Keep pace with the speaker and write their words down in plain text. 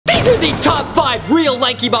to the top 5 real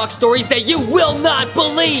LankyBox stories that you will not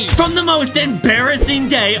believe. From the most embarrassing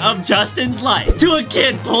day of Justin's life to a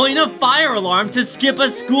kid pulling a fire alarm to skip a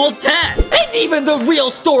school test. And even the real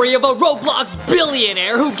story of a Roblox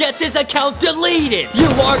billionaire who gets his account deleted. You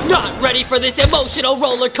are not ready for this emotional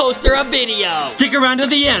roller coaster of video. Stick around to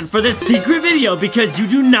the end for this secret video because you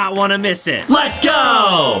do not want to miss it. Let's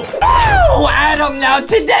go! Oh, Adam, now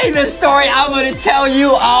today the story I'm gonna tell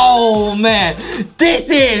you, oh man, this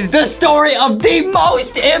is the story of the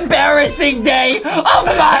most embarrassing day of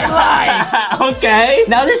my life. Okay.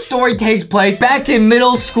 Now this story takes place back in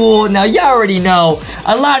middle school. Now you already know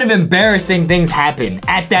a lot of embarrassing things happen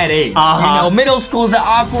at that age. You know, middle school's an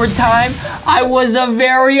awkward time. I was a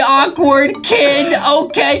very awkward kid,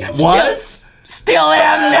 okay? Still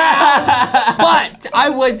am now, but I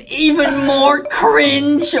was even more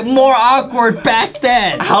cringe, more awkward back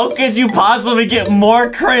then. How could you possibly get more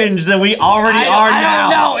cringe than we already are now? I don't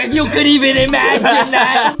know if you could even imagine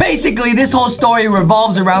that. Basically, this whole story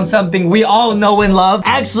revolves around something we all know and love.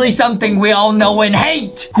 Actually, something we all know and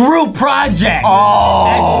hate. Group projects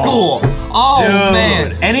at school. Oh, dude,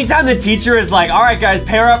 man. Anytime the teacher is like, all right, guys,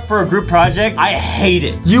 pair up for a group project, I hate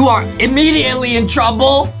it. You are immediately in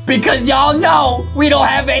trouble because y'all know we don't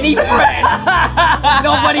have any friends.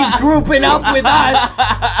 Nobody's grouping up with us.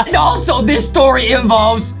 And also, this story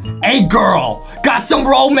involves a girl. Got some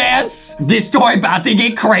romance? This story about to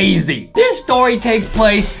get crazy. This story takes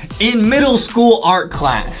place in middle school art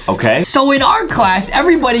class. Okay. So in art class,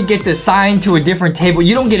 everybody gets assigned to a different table.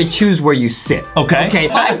 You don't get to choose where you sit. Okay. Okay,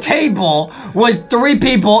 my table was 3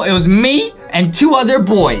 people. It was me and 2 other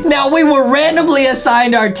boys. Now, we were randomly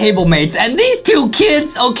assigned our table mates, and these 2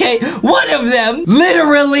 kids, okay, one of them,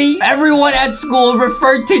 literally, everyone at school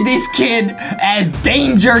referred to this kid as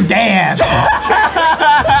Danger Dan.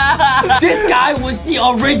 This guy was the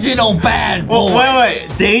original bad boy. Well, wait,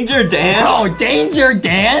 Danger Dan? Oh, Danger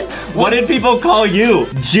Dan? What did people call you?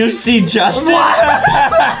 Juicy Justin?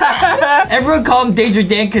 Everyone called him Danger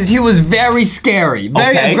Dan because he was very scary,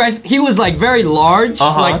 very aggressive. He was like very large,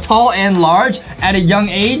 like tall and large at a young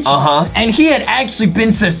age. And he had actually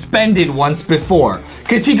been suspended once before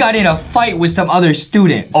because he got in a fight with some other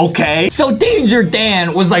students. Okay. So Danger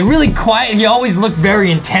Dan was like really quiet. He always looked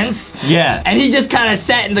very intense. Yeah. And he just kind of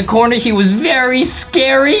sat in the corner. He was very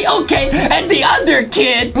scary. Okay. And the other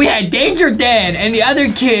kid, we had Danger Dan, and the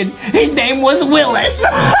other kid, his name was Willis.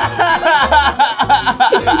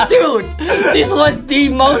 Dude, this was the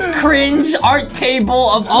most cringe art table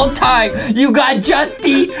of all time. You got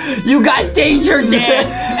Justy, you got Danger Dan,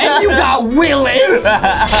 and you got Willis.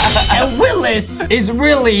 And Willis is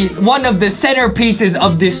really one of the centerpieces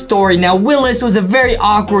of this story. Now, Willis was a very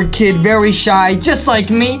awkward kid, very shy, just like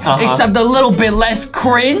me, except a little bit less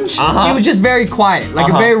cringe. He was just very quiet,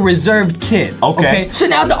 like a very reserved kid. Okay. So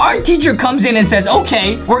now the art teacher comes in and says,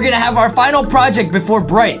 okay, we're gonna have our final project before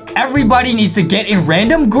break. Everybody needs to get in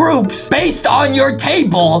random groups based on your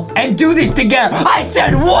table and do this together. I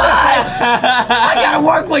said, what? I gotta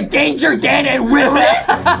work with Danger Dan and Willis?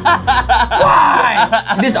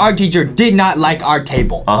 Why? This art teacher did not like our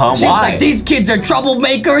table. She's like, these kids are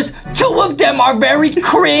troublemakers. 2 of them are very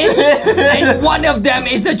cringe, and 1 of them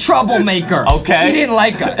is a troublemaker. Okay. She didn't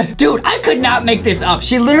like us. Dude, I could not make this up.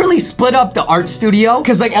 She literally split up the art studio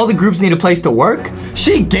because like all the groups need a place to work.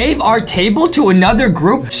 She gave our table to another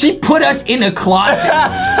group. She put us in a closet.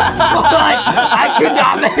 Like, I could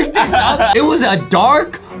not make this up. It was a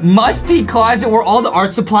dark, musty closet where all the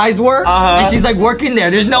art supplies were. And she's like working there.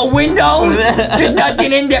 There's no windows. There's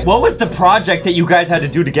nothing in there. What was the project that you guys had to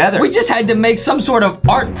do together? We just had to make some sort of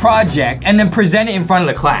art project and then present it in front of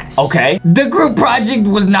the class. Okay. The group project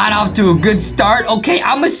was not off to a good start. Okay,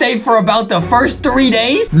 I'm gonna say for about the first 3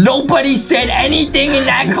 days, nobody said anything in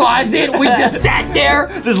that closet. We just sat there.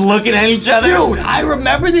 Just looking at each other. Dude, I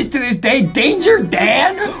remember this to this day. Danger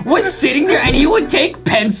Dan was sitting there and he would take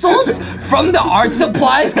pencils from the art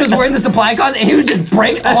supplies because we're in the supply closet, and he would just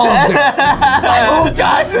break all of them. Like, who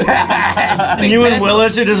does that? And you and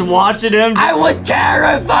Willis are just watching him. I was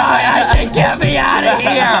terrified. I said, get me out of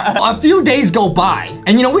here. A few days go by,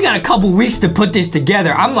 and you know, we got a couple weeks to put this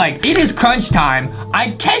together. I'm like, it is crunch time.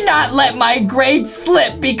 I cannot let my grades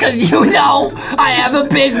slip because, you know, I have a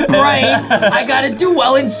big brain. I gotta do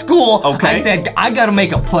well in school. Okay. I said, I gotta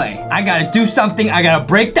make a play. I gotta do something. I gotta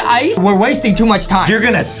break the ice. We're wasting too much time. You're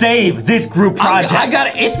gonna save this group project. I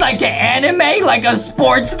gotta, it's like an anime, like a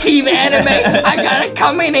sports team anime. I gotta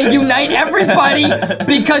come in and unite everybody. everybody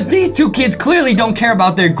because these two kids clearly don't care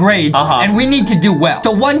about their grades and we need to do well.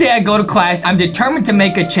 So one day I go to class, I'm determined to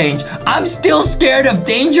make a change. I'm still scared of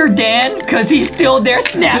Danger Dan because he's still there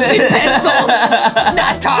snapping pencils,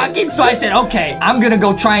 not talking. So I said, okay, I'm gonna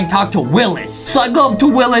go try and talk to Willis. So I go up to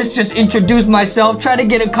Willis, just introduce myself, try to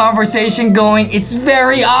get a conversation going. It's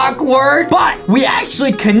very awkward, but we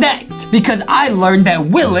actually connect because I learned that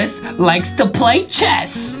Willis likes to play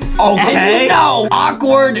chess. Okay. And you know,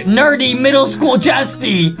 awkward, nerdy, middle school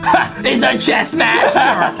Justy is a chess master.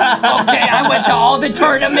 Okay, I went to all the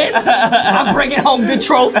tournaments. I'm bringing home the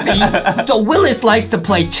trophies. So Willis likes to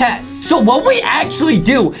play chess. So what we actually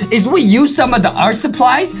do is we use some of the art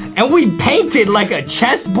supplies and we painted like a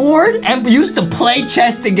chessboard and we used to play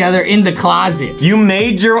chess together in the closet. You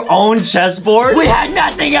made your own chessboard? We had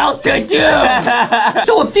nothing else to do.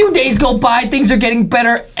 So a few days go by, things are getting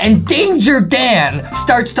better, and Danger Dan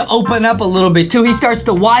starts to open up a little bit too. He starts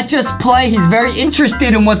to watch us play. He's very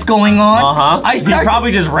interested in what's going on. He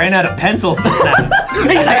probably just ran out of pencils to snap.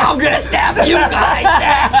 He's like, I'm gonna snap you guys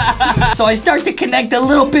next. So I start to connect a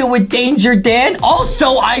little bit with Danger Dan.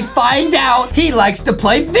 Also, I find out he likes to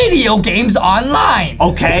play video games online.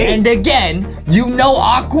 Okay. And again, you know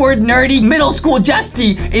awkward, nerdy, middle school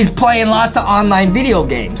Justy is playing lots of online video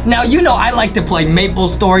games. Now, you know I like to play Maple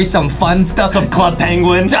Story, some fun stuff. Some Club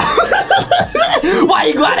Penguin. Why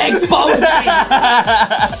you gotta expose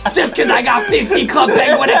me? Just because I got 50 Club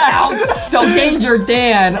Penguin accounts? So Danger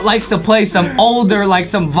Dan likes to play some older, like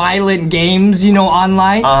some violent games, you know,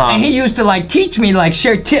 online. And he used to like teach me, like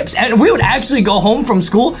share tips. And we would actually go home from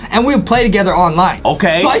school and we would play together online.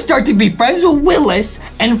 Okay. So I started to be friends with Willis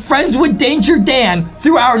and friends with Danger Dan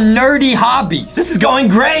through our nerdy hobbies. This is going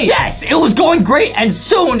great. Yes, it was going great. And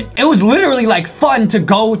soon, it was literally like fun to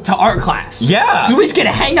go to art class. Yeah. So we just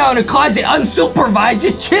gonna hang out in a closet, unsupervised,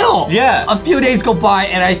 just chill. Yeah. A few days go by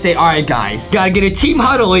and I say, all right, guys, gotta get a team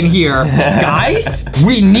huddle in here. Guys,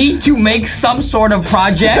 we need to make some sort of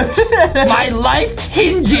project. My life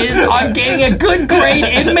hinges on getting a good grade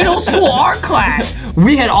in middle school art class.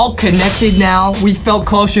 We had all connected now. We felt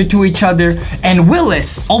closer to each other and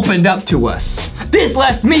Willis opened up to us. This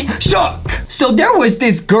left me shook. So there was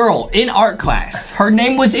this girl in art class. Her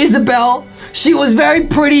name was Isabel. She was very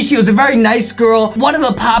pretty. She was a very nice girl. One of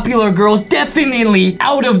the popular girls, definitely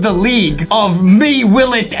out of the league of me,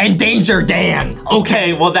 Willis, and Danger Dan.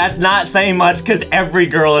 Okay, well that's not saying much because every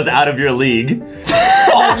girl is out of your league.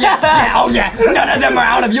 Oh yeah. None of them are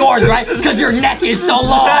out of yours, right? Because your neck is so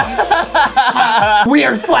long.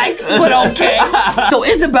 Weird flex, but okay. So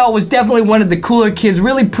Isabel was definitely one of the cooler kids.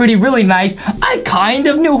 Really pretty, really nice. I kind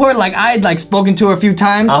of knew her. Like I had like spoken to her a few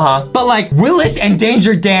times. But like Willis and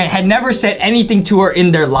Danger Dan had never said anything to her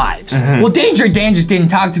in their lives. Well, Danger Dan just didn't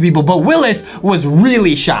talk to people, but Willis was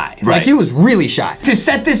really shy. Right. Like he was really shy. To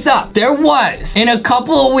set this up, there was in a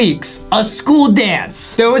couple of weeks a school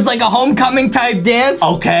dance. There was like a homecoming type dance.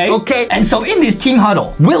 Okay. And so in this team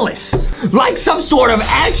huddle, Willis, like some sort of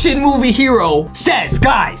action movie hero, says,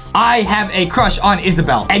 guys, I have a crush on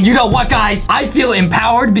Isabel. And you know what, guys? I feel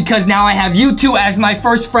empowered because now I have you two as my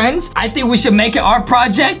first friends. I think we should make it our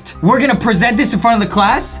project. We're gonna present this in front of the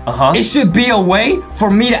class. It should be a way for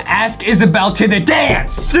me to ask Isabel to the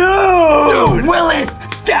dance. Dude, Willis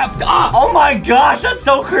stepped up. Oh my gosh, that's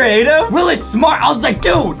so creative. Willis smart. I was like,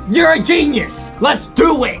 dude, you're a genius. Let's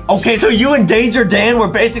do it. Okay, so you and Danger Dan were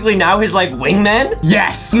basically now his like wingmen?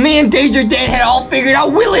 Yes. Me and Danger Dan had all figured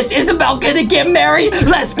out Willis, Isabel gonna get married.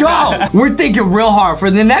 Let's go. We're thinking real hard. For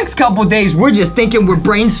the next couple days, we're just thinking, we're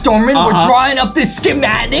brainstorming. We're drawing up the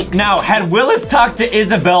schematics. Now, had Willis talked to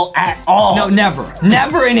Isabel at all? No, never.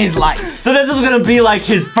 Never in his life. So this was gonna be like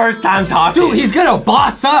his first time talking? Dude, he's gonna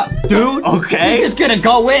boss up, dude. Okay. He's just gonna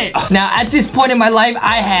go in. Now, at this point in my life,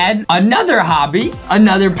 I had another hobby,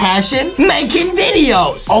 another passion, making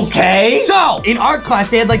videos. Okay. So, in art class,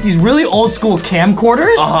 they had like these really old school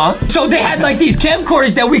camcorders. So they had like these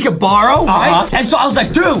camcorders that we could borrow, right? And so I was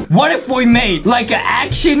like, dude, what if we made like an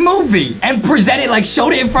action movie and presented, like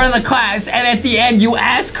showed it in front of the class, and at the end, you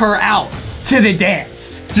ask her out to the dance.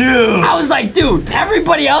 Dude. I was like, dude,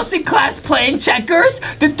 everybody else in class playing checkers,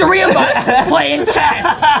 the three of us playing chess.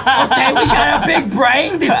 Okay, we got a big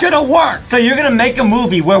brain, this is gonna work. So you're gonna make a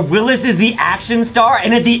movie where Willis is the action star,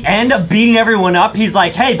 and at the end of beating everyone up, he's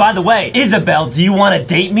like, hey, by the way, Isabel, do you wanna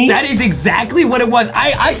date me? That is exactly what it was.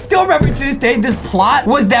 I still remember to this day, this plot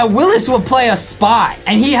was that Willis would play a spy,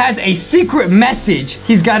 and he has a secret message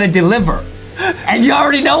he's gotta deliver. And you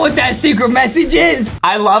already know what that secret message is.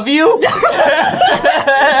 I love you?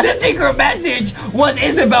 The secret message was,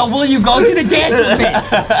 Isabel, will you go to the dance with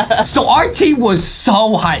me? So our team was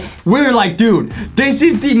so hyped. We were like, dude, this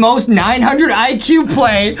is the most 900 IQ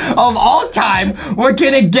play of all time. We're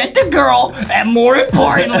gonna get the girl, and more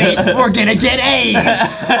importantly, we're gonna get A's,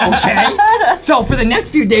 okay? So for the next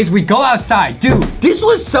few days, we go outside. Dude, this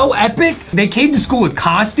was so epic. They came to school with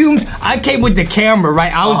costumes. I came with the camera,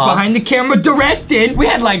 right? I was behind the camera directing. We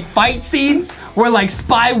had like fight scenes where like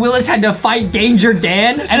Spy Willis had to fight Danger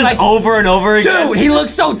Dan. And like over and over again. Dude, he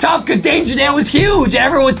looked so tough because Danger Dan was huge.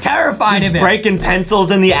 Everyone was terrified of him. Breaking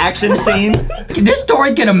pencils in the action scene. This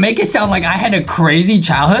story gonna make it sound like I had a crazy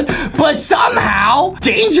childhood, but somehow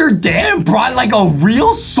Danger Dan brought like a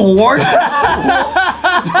real sword. like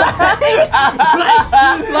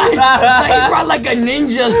he brought like a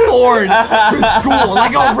ninja sword to school,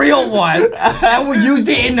 like a real one. And we used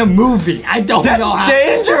it in the movie. I don't know how.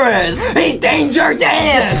 Dangerous. He's Danger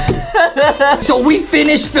Dan. So we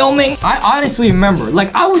finished filming. I honestly remember,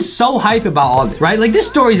 like, I was so hyped about all this, right? Like, this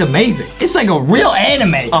story's amazing. It's like a real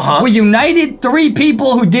anime. We united 3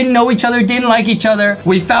 people who didn't know each other, didn't like each other.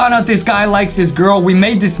 We found out this guy likes this girl. We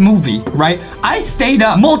made this movie, right? I stayed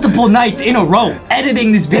up multiple nights in a row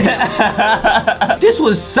editing this video. This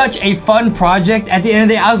was such a fun project. At the end of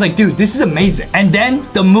the day, I was like, dude, this is amazing. And then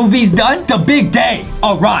the movie's done. The big day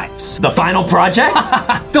arrives. The final project?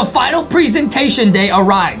 The final presentation day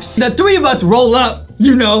arrives. The 3 of us roll up,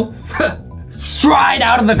 you know, stride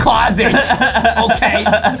out of the closet, okay?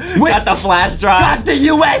 Got the flash drive. Got the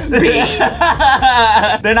USB.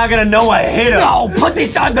 They're not gonna know I hit him. No, put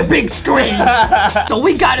this on the big screen. So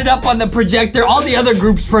we got it up on the projector. All the other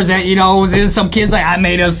groups present, you know, some kids like, I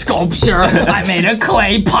made a sculpture, I made a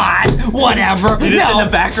clay pot, whatever. You're just in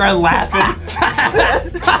the background laughing.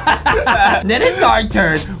 Then it's our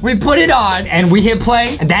turn. We put it on and we hit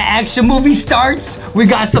play. And that action movie starts. We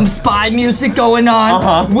got some spy music going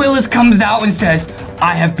on. Willis comes out and says,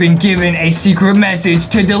 I have been given a secret message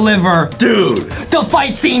to deliver. Dude. The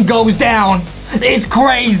fight scene goes down. It's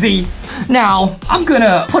crazy. Now, I'm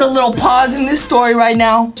gonna put a little pause in this story right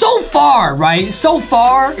now. So far, right? So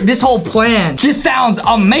far, this whole plan just sounds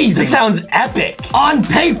amazing. This sounds epic. On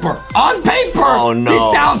paper. On paper. Oh, no.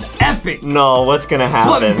 This sounds epic. No, what's gonna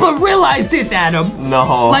happen? But realize this, Adam.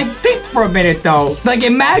 No. Like, think for a minute, though. Like,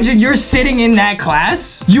 imagine you're sitting in that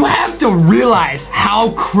class. You have to realize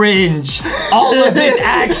how cringe all of this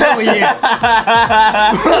actually is.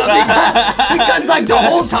 because like, the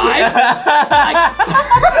whole time, like,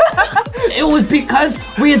 it was because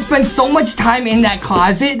we had spent so much time in that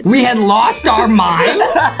closet, we had lost our minds.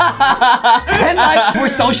 And like, we're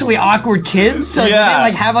socially awkward kids, so we didn't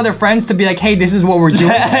like have other friends to be like, hey, this is what we're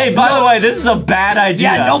doing. Hey, by the way, this is a bad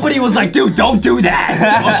idea. Yeah, nobody was like, dude, don't do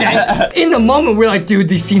that, okay? In the moment, we're like, dude,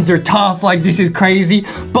 these scenes are tough, like, this is crazy.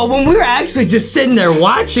 But when we were actually just sitting there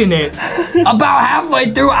watching it, about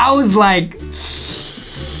halfway through, I was like,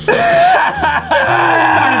 started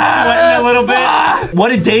sweating a little bit. What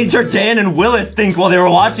did Danger Dan and Willis think while they were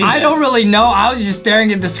watching I don't really know. I was just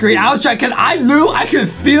staring at the screen. I was trying, because I knew I could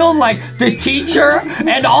feel like the teacher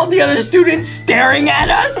and all the other students staring at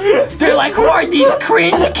us. They're like, who are these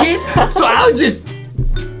cringe kids? So I just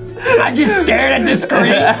stared at the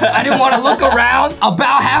screen. I didn't want to look around.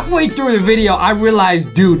 About halfway through the video, I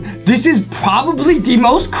realized, dude, this is probably the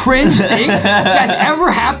most cringe thing that's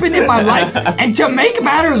ever happened in my life. And to make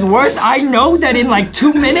matters worse, I know that in like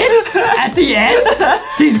 2 minutes at the end,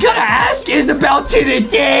 he's gonna ask Isabel to the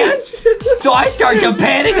dance. So I start to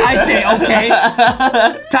panic. I say, okay,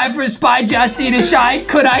 time for Spy Justy to shine.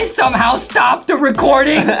 Could I somehow stop the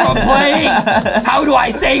recording from playing? How do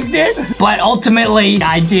I save this? But ultimately,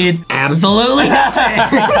 I did absolutely nothing.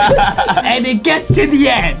 And it gets to the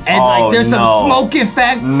end. And like, there's some smoke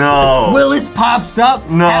effects. No. Willis pops up,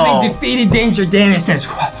 having defeated Danger Dan, and says,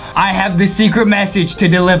 I have the secret message to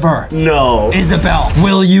deliver. No. Isabel,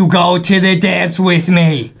 will you go to the dance with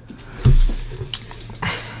me?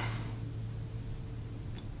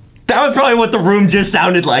 That was probably what the room just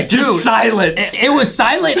sounded like. Just silence. It was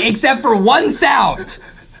silent except for one sound.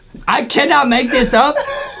 I cannot make this up.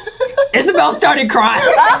 Isabel started crying.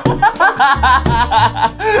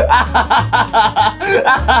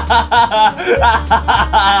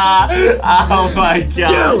 Oh my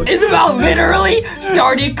god. Dude, Isabel literally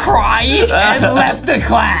started crying and left the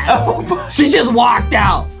class. She just walked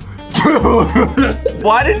out.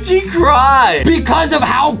 Why did she cry? Because of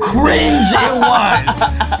how cringe it was.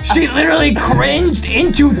 She literally cringed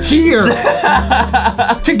into tears.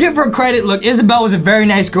 To give her credit, look, Isabel was a very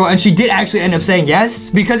nice girl, and she did actually end up saying yes,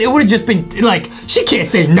 because it would have just been, like, she can't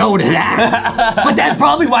say no to that. But that's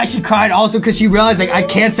probably why she cried also, because she realized, like, I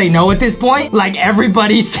can't say no at this point. Like,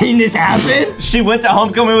 everybody's seen this happen. She went to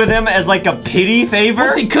homecoming with him as, like, a pity favor?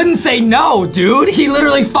 Well, she couldn't say no, dude. He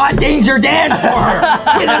literally fought Danger Dan for her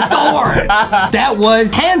with a sword. That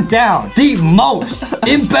was, hands down, the most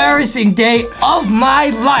embarrassing day of my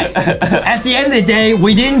life. At the end of the day,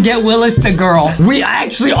 we didn't get Willis the girl. We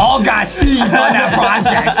actually all got C's on that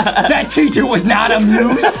project. That teacher was not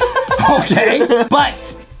amused, okay? But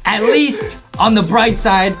at least on the bright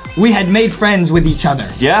side, we had made friends with each other.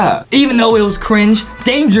 Yeah. Even though it was cringe,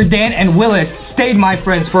 Danger Dan and Willis stayed my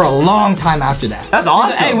friends for a long time after that. That's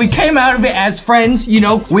awesome. Hey, we came out of it as friends, you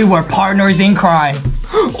know, we were partners in crime.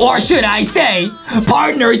 Or should I say,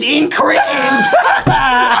 partners in cringe.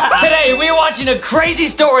 Today, we're watching a crazy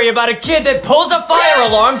story about a kid that pulls a fire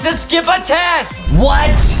alarm to skip a test.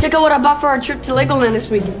 What? Check out what I bought for our trip to Legoland this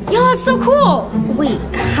weekend. Yo, that's so cool. Wait,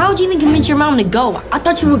 how'd you even convince your mom to go? I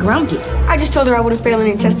thought you were grounded. I just told her I wouldn't fail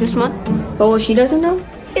any tests this month. But what she doesn't know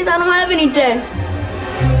is I don't have any tests.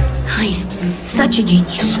 I am such a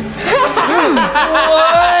genius.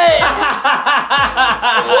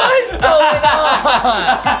 What's going on?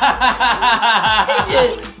 He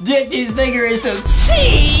just dipped his finger in some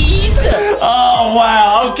cheese. Oh,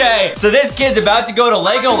 wow, okay. So this kid's about to go to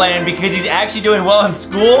Legoland because he's actually doing well in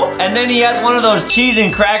school, and then he has one of those cheese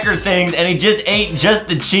and crackers things, and he just ate just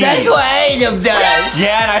the cheese. That's what Adam does.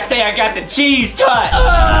 Yeah, and I say I got the cheese touch.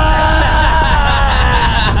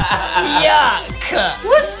 Yuck.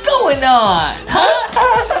 What's going on?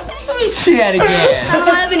 Huh? Let me see that again. I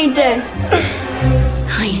don't have any tests.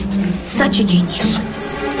 I am such a genius.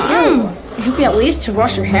 Maybe at least to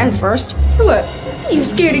wash your hand first. What? You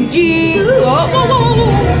scared of cheese? Dude,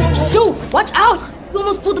 watch out! You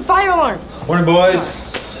almost pulled the fire alarm. Morning,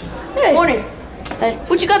 boys. Hey. Morning. Hey,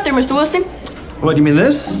 what you got there, Mr. Wilson? What, you mean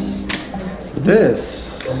this?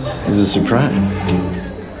 This is a surprise.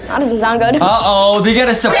 That doesn't sound good. Uh-oh, they got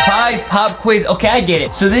a surprise pop quiz. Okay, I get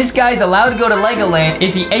it. So this guy's allowed to go to Legoland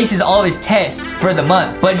if he aces all of his tests for the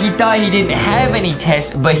month. But he thought he didn't have any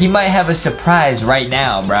tests, but he might have a surprise right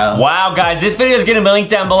now, bro. Wow, guys, this video is gonna be linked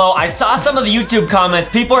down below. I saw some of the YouTube comments.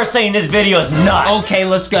 People are saying this video is nuts. Okay,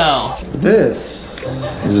 let's go. This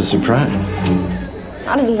is a surprise.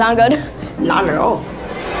 That doesn't sound good. Not at all.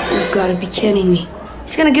 You gotta be kidding me.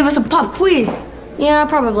 He's gonna give us a pop quiz. Yeah,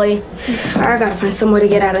 probably. I gotta find some way to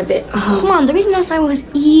get out of it. Come on, the reading last time was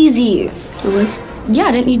easy. It was?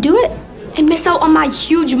 Yeah, didn't you do it? And miss out on my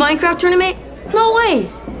huge Minecraft tournament? No way.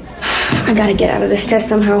 I gotta get out of this test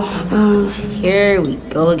somehow. Here we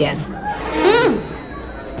go again.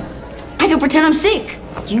 I can pretend I'm sick.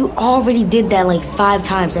 You already did that like 5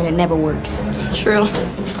 times and it never works. True.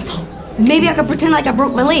 Maybe I could pretend like I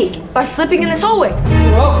broke my leg by slipping in this hallway.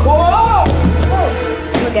 Whoa!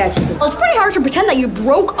 Look at you. Well, it's pretty hard to pretend that you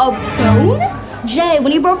broke a bone. Jay,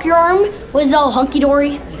 when you broke your arm, was it all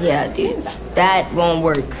hunky-dory? Yeah, dude, that won't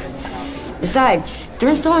work. Besides, they're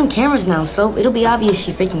installing cameras now, so it'll be obvious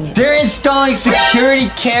you're faking it. They're installing security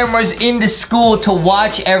cameras in the school to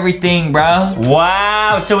watch everything, bro.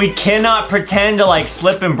 Wow, so he cannot pretend to like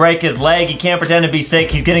slip and break his leg. He can't pretend to be sick.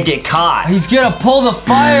 He's gonna get caught. He's gonna pull the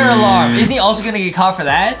fire alarm. Isn't he also gonna get caught for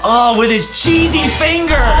that? Oh, with his cheesy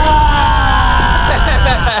finger.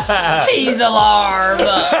 Cheese alarm.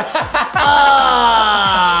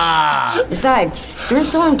 Besides, they're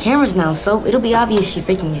installing cameras now, so it'll be obvious you're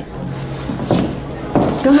faking it.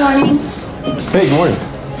 Good morning. Hey, good morning.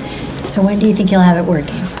 So when do you think you'll have it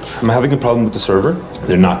working? I'm having a problem with the server.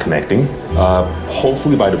 They're not connecting.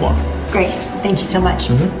 Hopefully by tomorrow. Great. Thank you so much.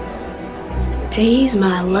 Today's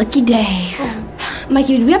my lucky day.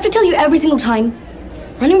 Mikey, do we have to tell you every single time?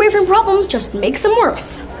 Running away from problems just makes them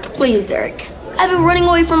worse. Please, Derek. I've been running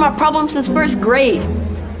away from my problems since 1st grade.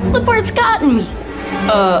 Look where it's gotten me.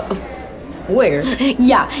 Where?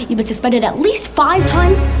 Yeah, you've been suspended at least 5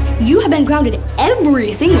 times. You have been grounded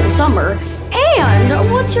every single summer.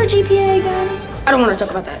 And what's your GPA again? I don't want to talk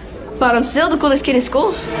about that. But I'm still the coolest kid in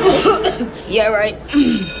school. Yeah, right.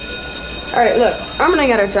 Alright, look. I'm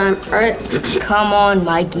running out of time, alright? Come on,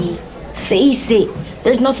 Mikey. Face it.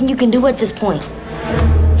 There's nothing you can do at this point.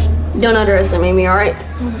 Don't underestimate me, alright?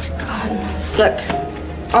 Oh my god. Look,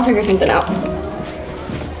 I'll figure something out.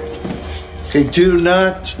 Okay, do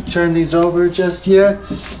not turn these over just yet.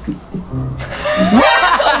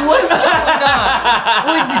 What's going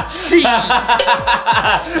on with the cheese?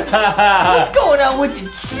 What's going on with the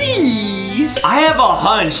cheese? I have a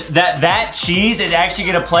hunch that cheese is actually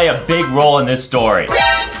gonna play a big role in this story.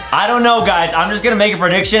 I don't know, guys. I'm just gonna make a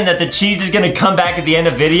prediction that the cheese is gonna come back at the end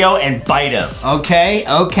of the video and bite him. Okay,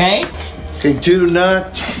 okay. Okay, do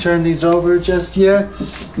not turn these over just yet.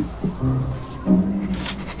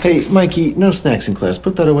 Hey, Mikey, no snacks in class.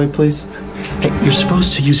 Put that away, please. Hey, you're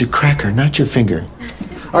supposed to use a cracker, not your finger.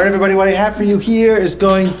 All right, everybody, what I have for you here is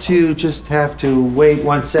going to just have to wait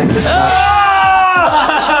 1 second.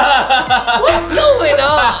 What's going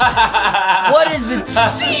on? What does the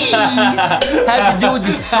cheese have to do with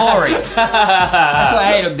the story? That's what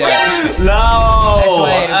Adam does. No! That's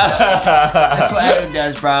what Adam does. That's what Adam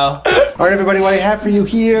does, bro. All right, everybody, what I have for you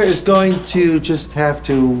here is going to just have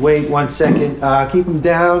to wait 1 second. Keep them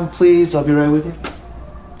down, please. I'll be right with you.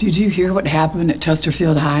 Did you hear what happened at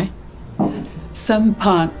Chesterfield High? Some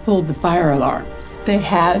punk pulled the fire alarm. They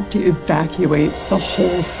had to evacuate the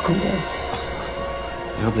whole school.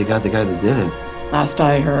 I hope they got the guy that did it. Last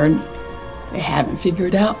I heard, they haven't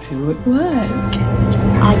figured out who it was.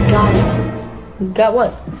 I got it. Got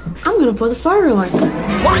what? I'm gonna pull the fire alarm.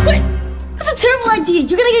 What? That's a terrible idea.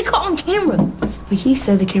 You're gonna get caught on camera. But he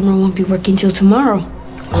said the camera won't be working till tomorrow.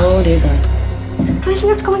 Oh, dear God. Do you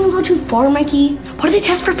think that's going a little too far, Mikey? What if they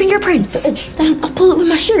test for fingerprints? Then I'll pull it with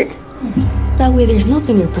my shirt. That way there's no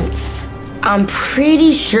fingerprints. I'm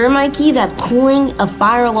pretty sure, Mikey, that pulling a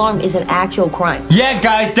fire alarm is an actual crime. Yeah,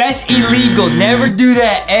 guys, that's illegal. Never do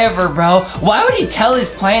that ever, bro. Why would he tell his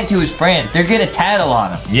plan to his friends? They're gonna tattle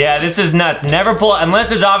on him. Yeah, this is nuts. Never pull, unless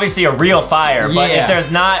there's obviously a real fire. But Yeah. if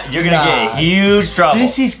there's not, you're gonna get huge trouble.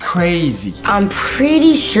 This is crazy. I'm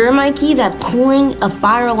pretty sure, Mikey, that pulling a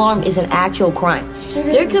fire alarm is an actual crime.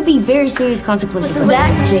 There could be very serious consequences. What's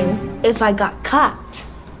that, Jane? If I got caught,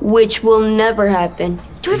 which will never happen.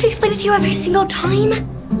 Do I have to explain it to you every single time?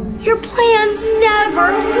 Your plans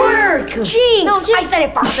never work. Jinx! No, Jinx. I said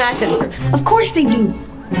it first. I said it first. Of course they do.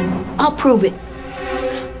 I'll prove it.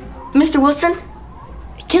 Mr. Wilson,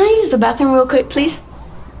 can I use the bathroom real quick, please?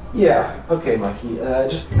 Yeah, okay, Mikey.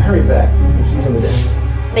 Just hurry back. She's on the desk.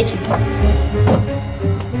 Thank you.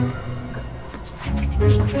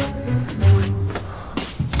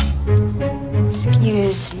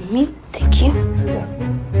 Excuse me. Thank you.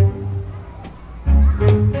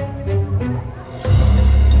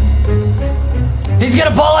 He's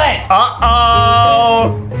gonna pull it!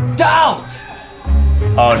 Uh-oh! Don't!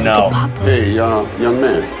 Oh, no. Hey, young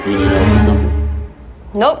man, you need help with something?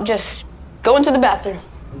 Nope, just go into the bathroom.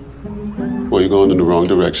 Well, you're going in the wrong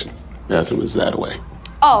direction. Bathroom is that way.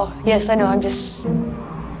 Oh, yes, I know. I'm just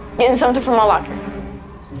getting something from my locker.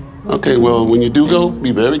 Okay, well, when you do go,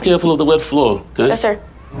 be very careful of the wet floor, okay? Yes, sir.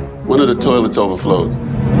 One of the toilets overflowed.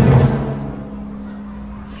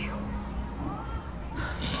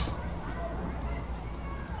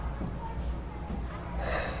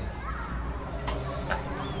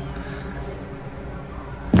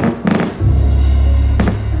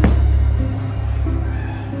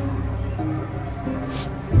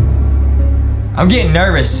 I'm getting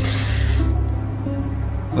nervous.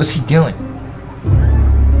 What's he doing?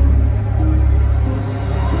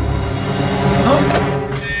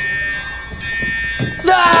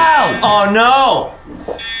 No! Oh, no!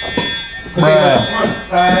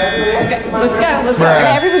 Okay, let's go, let's go. Okay,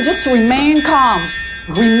 everybody just remain calm.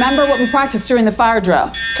 Remember what we practiced during the fire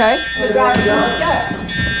drill, okay? Let's go.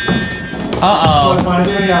 Uh-oh.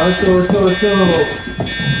 Let's go.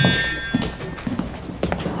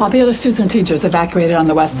 All the other students and teachers evacuated on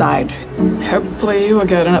the west side. Hopefully we'll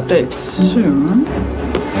get an update soon.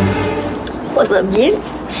 What's up,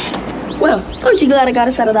 Jinx? Well, aren't you glad I got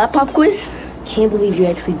us out of that pop quiz? Can't believe you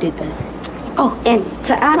actually did that. Oh, and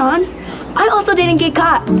to add on, I also didn't get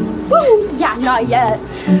caught. Woo! Yeah, not yet.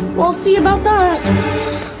 We'll see about that.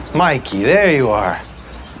 Mikey, there you are.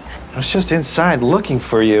 I was just inside looking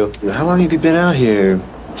for you. How long have you been out here?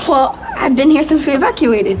 Well, I've been here since we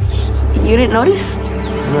evacuated. You didn't notice?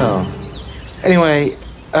 No. Anyway,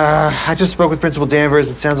 I just spoke with Principal Danvers.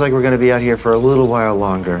 It sounds like we're going to be out here for a little while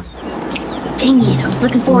longer. Dang it, I was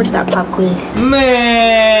looking forward to that pop quiz.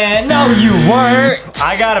 Man, no you weren't.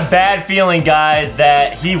 I got a bad feeling, guys,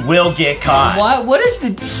 that he will get caught. What does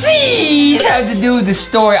the cheese have to do with the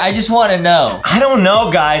story? I just want to know. I don't know,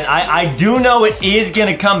 guys. I do know it is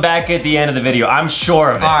gonna come back at the end of the video. I'm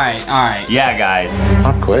sure of it. All right. Yeah, guys.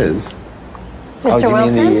 Pop quiz? Mr. You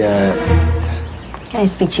Wilson? mean the, Can I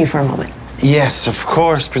speak to you for a moment? Yes, of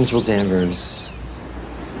course, Principal Danvers.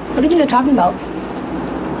 What do you think they're talking about?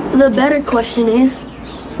 The better question is,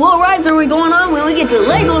 what rides are we going on when we get to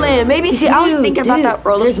Legoland, baby? You see, I was thinking about that,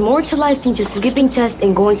 Roller. There's more to life than just skipping tests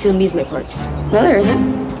and going to amusement parks. No, there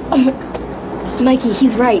isn't. Mikey,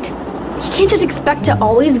 he's right. You can't just expect to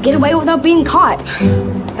always get away without being caught.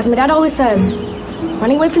 As my dad always says,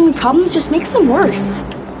 running away from your problems just makes them worse.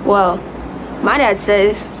 Well, my dad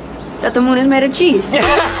says that the moon is made of cheese.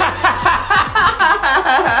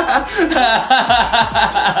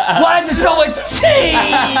 Why is there so much cheese?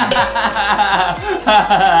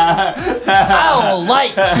 I don't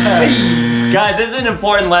like cheese. Guys, this is an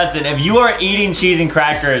important lesson. If you are eating cheese and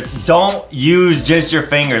crackers, don't use just your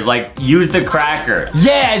fingers. Like, use the cracker.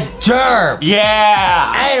 Yeah, germ.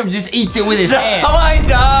 Yeah. Adam just eats it with his hand. Oh, I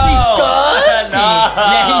know. Disgusting.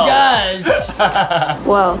 Yeah, he does.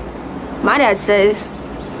 Well, my dad says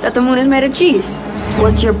that the moon is made of cheese.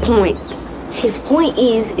 What's your point? His point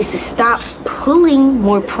is to stop pulling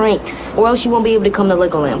more pranks, or else you won't be able to come to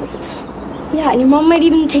Legoland with us. Yeah, and your mom might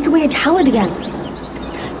even take away your talent again.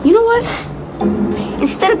 You know what?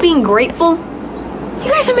 Instead of being grateful, you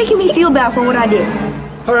guys are making me feel bad for what I did.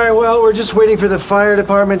 All right, well, we're just waiting for the fire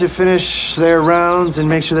department to finish their rounds and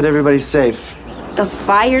make sure that everybody's safe. The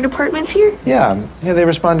fire department's here? Yeah, they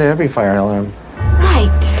respond to every fire alarm. Right.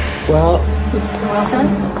 Well, Wilson,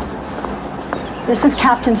 this is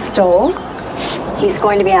Captain Stoll. He's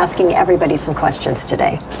going to be asking everybody some questions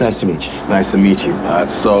today. it's nice to meet you. Nice to meet you.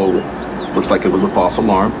 So, looks like it was a false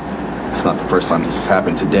alarm. It's not the first time this has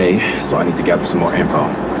happened today, so I need to gather some more info.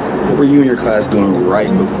 What were you and your class doing right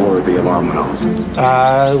before the alarm went off?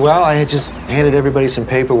 Well, I had just handed everybody some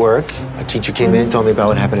paperwork. A teacher came in, told me about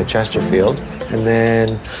what happened at Chesterfield, and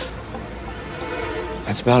then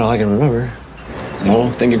that's about all I can remember.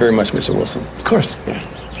 Well, thank you very much, Mr. Wilson. Of course. Yeah.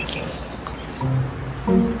 Thank you.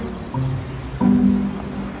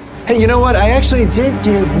 Hey, you know what? I actually did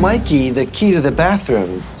give Mikey the key to the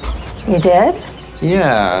bathroom. You did?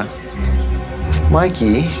 Yeah.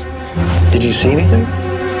 Mikey, did you see anything?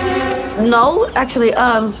 No, actually,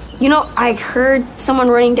 you know, I heard someone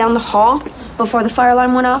running down the hall before the fire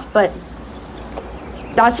alarm went off, but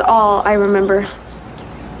that's all I remember.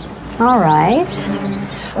 All right.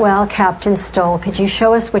 Well, Captain Stoll, could you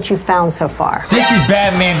show us what you found so far? This is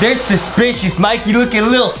bad, man. They're suspicious. Mikey looking a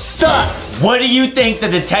little sus. What do you think the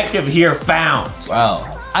detective here found? Wow.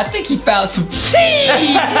 I think he found some cheese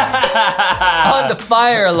on the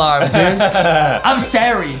fire alarm, dude. I'm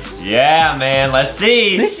serious. Yeah, man. Let's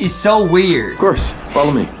see. This is so weird. Of course.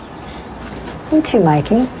 Follow me. You too,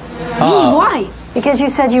 Mikey. Why? Because you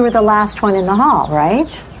said you were the last one in the hall,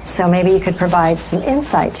 right? So maybe you could provide some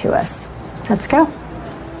insight to us. Let's go.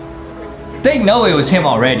 They know it was him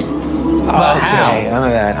already. But how? Okay, none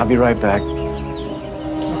of that. I'll be right back.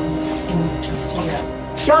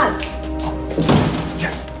 John.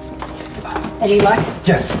 Any luck?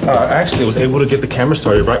 Yes, I actually was able to get the camera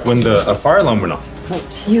started right when the fire alarm went off.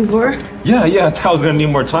 You were? Yeah, I thought I was gonna need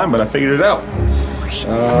more time, but I figured it out.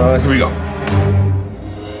 Here we go.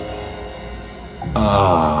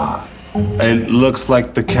 It looks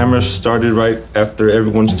like the camera started right after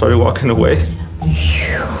everyone started walking away.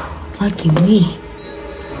 Lucky me.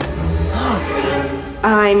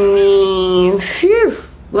 I mean, phew.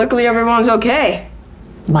 Luckily everyone's okay.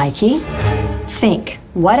 Mikey, think.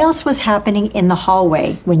 What else was happening in the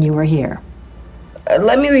hallway when you were here?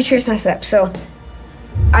 Let me retrace my steps. So,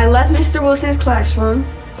 I left Mr. Wilson's classroom.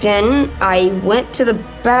 Then I went to the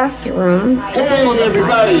bathroom. Hey,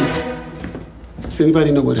 everybody! Does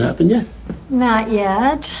anybody know what happened yet? Not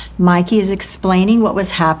yet. Mikey is explaining what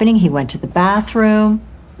was happening. He went to the bathroom.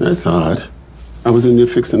 That's odd. I was in there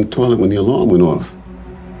fixing the toilet when the alarm went off.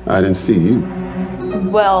 I didn't see you.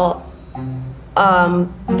 Well,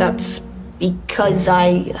 that's because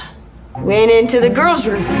I went into the girls'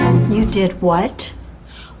 room. You did what?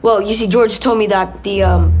 Well, you see, George told me that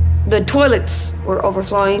the toilets were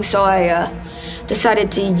overflowing, so I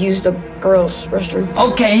decided to use the girls' restroom.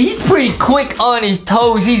 Okay, he's pretty quick on his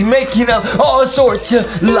toes. He's making up all sorts of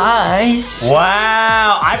lies.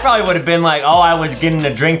 Wow. I probably would have been like, oh, I was getting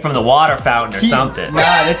a drink from the water fountain or something. Nah,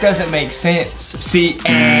 that doesn't make sense. See,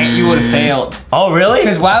 you would have failed. Oh, really?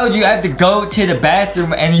 Because why would you have to go to the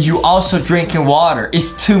bathroom and you also drinking water?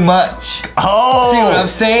 It's too much. Oh. See what I'm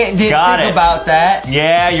saying? Didn't think about that.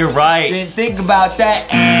 Yeah, you're right. Didn't think about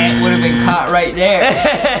that, and would have been caught right there.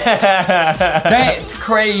 That's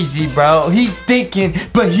crazy, bro. He's thinking,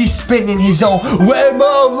 but he's spinning his own web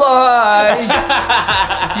of lies.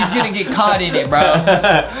 He's gonna get caught in it, bro.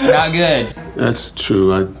 Not good. That's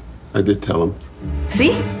true. I did tell him.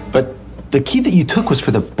 See? But the key that you took was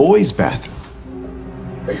for the boys' bathroom.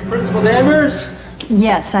 Are you Principal Danvers?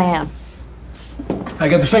 Yes, I am. I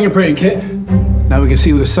got the fingerprint kit. Now we can see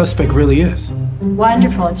who the suspect really is.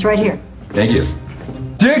 Wonderful. It's right here. Thank you.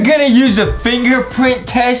 They're gonna use a fingerprint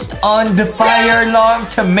test on the fire alarm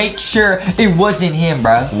to make sure it wasn't him,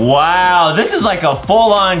 bro. Wow, this is like a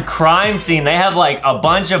full-on crime scene. They have like a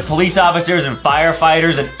bunch of police officers and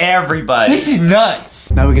firefighters and everybody. This is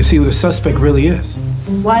nuts. Now we can see who the suspect really is.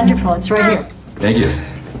 Wonderful. It's right here. Thank you.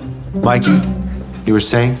 Mikey, you were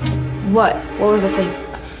saying? What? What was the thing?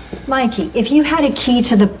 Mikey, if you had a key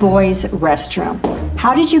to the boys' restroom,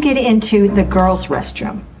 how did you get into the girls'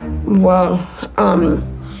 restroom? Well,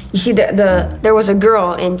 you see, there was a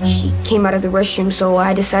girl and she came out of the restroom, so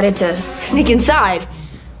I decided to sneak inside.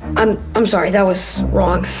 I'm sorry, that was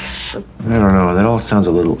wrong. I don't know, that all sounds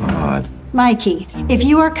a little odd. Mikey, if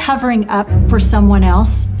you are covering up for someone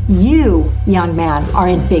else, you, young man, are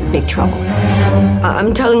in big, big trouble.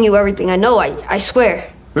 I'm telling you everything I know, I swear.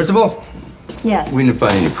 Principal? Yes. We didn't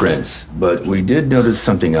find any prints, but we did notice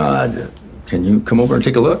something odd. Can you come over and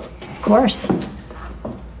take a look? Of course.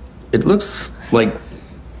 It looks like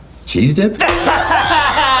cheese dip?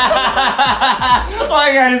 Oh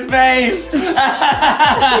my god, his face!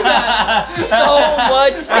 So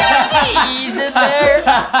much cheese in there.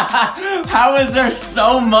 How is there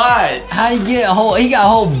so much? How do you get a whole? He got a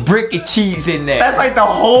whole brick of cheese in there. That's like the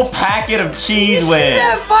whole packet of cheese See whiz.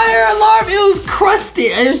 that fire alarm? It was crusty.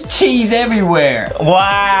 There's cheese everywhere.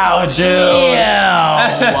 Wow, dude.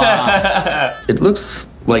 Yeah. It looks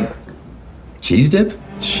like cheese dip?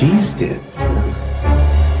 Cheese dip?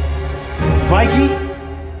 Mikey?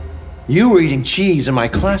 You were eating cheese in my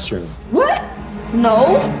classroom. What?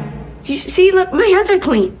 No. You see, look, my hands are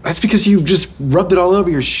clean. That's because you just rubbed it all over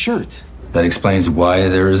your shirt. That explains why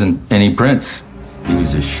there isn't any prints. He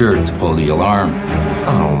used his shirt to pull the alarm.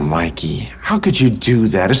 Oh, Mikey, how could you do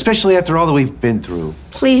that, especially after all that we've been through?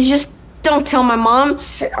 Please, just don't tell my mom.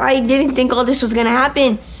 I didn't think all this was gonna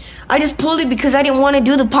happen. I just pulled it because I didn't want to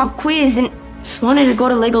do the pop quiz and just wanted to go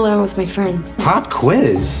to Legoland with my friends. Pop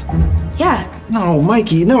quiz? Yeah. No,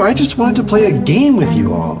 Mikey, no, I just wanted to play a game with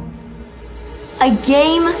you all. A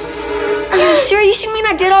game? Are you serious? You mean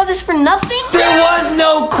I did all this for nothing? There was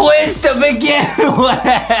no quiz to begin with.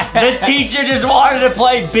 The teacher just wanted to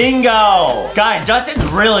play bingo. Guys, Justin's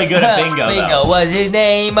really good at bingo. Bingo was his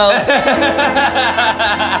name.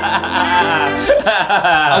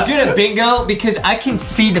 I'm good at bingo because I can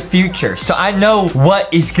see the future, so I know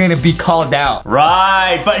what is gonna be called out.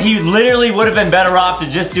 Right, but he literally would have been better off to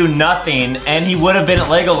just do nothing, and he would have been at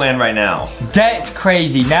Legoland right now. That's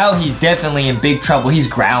crazy. Now he's definitely in big trouble. He's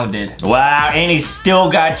grounded. Wow, and he's still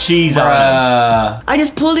got cheese on him. I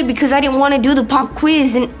just pulled it because I didn't want to do the pop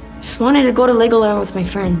quiz and just wanted to go to Legoland with my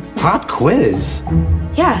friends. Pop quiz?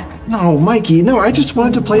 Yeah. No, Mikey, no, I just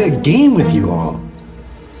wanted to play a game with you all.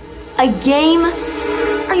 A game?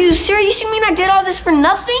 Are you serious? You mean I did all this for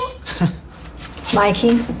nothing?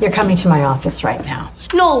 Mikey, you're coming to my office right now.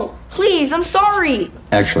 No, please, I'm sorry.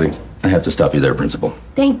 Actually, I have to stop you there, Principal.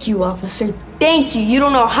 Thank you, officer. Thank you. You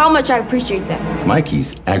don't know how much I appreciate that.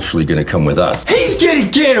 Mikey's actually gonna come with us. He's gonna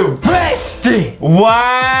get arrested!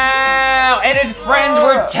 Wow! And his friends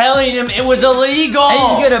were telling him it was illegal! And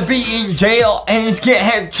he's gonna be in jail and he's gonna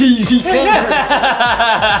have cheesy fingers.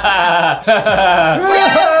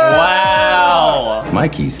 Wow!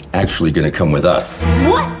 Mikey's actually gonna come with us.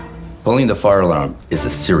 What? Pulling the fire alarm is a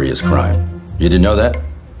serious crime. You didn't know that?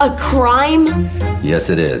 A crime? Yes,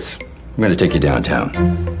 it is. I'm gonna take you downtown.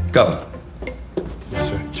 Go.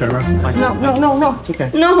 Sir, turn around. No. It's okay.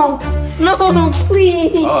 No,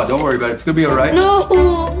 please. Oh, don't worry about it. It's gonna be all right. No.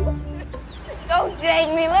 Don't take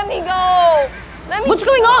me. Let me go. What's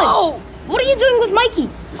going on? What are you doing with Mikey?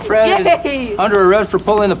 Fred is under arrest for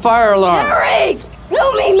pulling the fire alarm. Eric!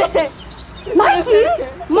 No, me, man. Mikey!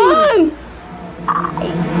 Mom!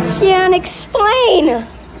 I can't explain.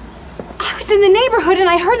 I was in the neighborhood and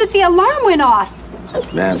I heard that the alarm went off.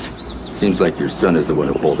 Man, seems like your son is the one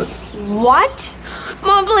who pulled it. What?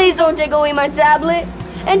 Mom, please don't take away my tablet.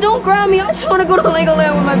 And don't grab me. I just want to go to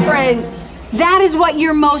Legoland with my friends. That is what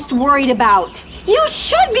you're most worried about. You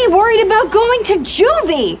should be worried about going to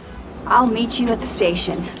juvie. I'll meet you at the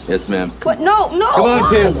station. Yes, ma'am. What? No. Come on,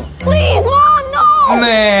 kids. Please, Mom, no.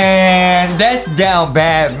 Man, that's down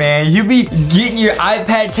bad, man. You be getting your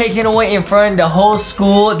iPad taken away in front of the whole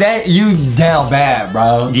school. That you down bad,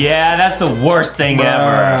 bro. Yeah, that's the worst thing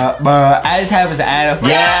ever. Bro, I just happened to Adam.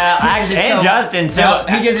 Yeah, and Justin too. No,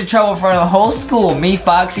 he gets in trouble in front of the whole school. Me,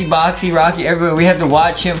 Foxy, Boxy, Rocky, everywhere. We have to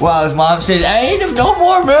watch him while his mom says, "I ain't him no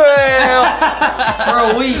more, man." For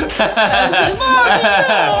a week. I said, "Mommy,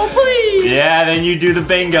 no, please." Yeah, then you do the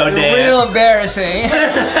bingo It's dance. real embarrassing.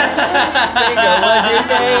 Bingo was his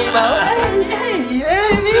name.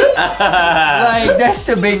 Like, that's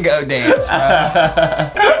the bingo dance, bro.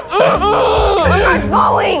 I'm not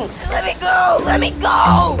going. Let me go. Let me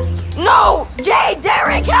go. No. Jay,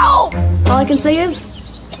 Derek, help. All I can say is,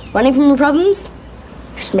 running from your problems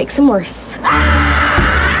just makes them worse.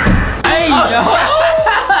 Hey, no.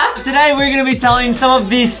 Today we're gonna be telling some of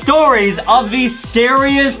the stories of the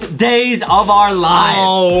scariest days of our lives.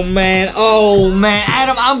 Oh man,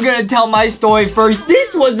 Adam, I'm gonna tell my story first.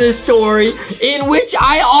 This was a story in which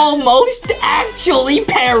I almost actually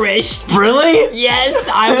perished. Really? Yes,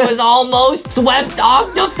 I was almost swept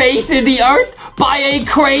off the face of the earth by a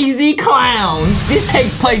crazy clown. This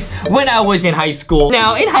takes place when I was in high school.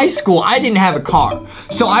 Now, in high school, I didn't have a car.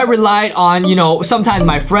 So I relied on, you know, sometimes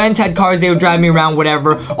my friends had cars, they would drive me around,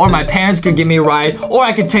 whatever, or my parents could give me a ride, or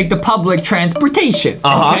I could take the public transportation,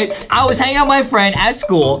 okay? I was hanging out with my friend at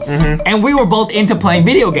school, and we were both into playing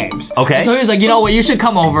video games. Okay. And so he was like, you know what, you should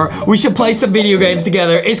come over. We should play some video games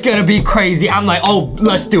together. It's gonna be crazy. I'm like, oh,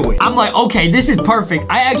 let's do it. I'm like, okay, this is perfect.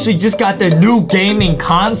 I actually just got the new gaming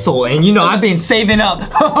console, and you know, I've been saving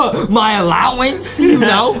up my allowance, you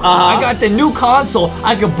know? I got the new console.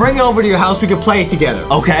 I could bring it over to your house. We could play it together.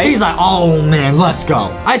 Okay. He's like, oh man, let's go.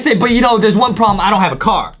 I said, but you know, there's one problem. I don't have a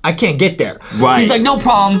car. I can't get there. Right. He's like, no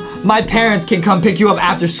problem. My parents can come pick you up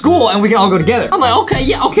after school and we can all go together. I'm like, okay,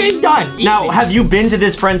 yeah, okay, done. Easy. Now, have you been to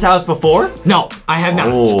this friend's house before? No, I have not.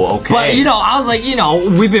 Oh, okay. But you know, I was like, you know,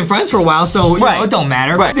 we've been friends for a while, so you know, it don't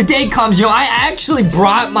matter. Right. The day comes, you know, I actually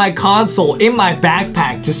brought my console in my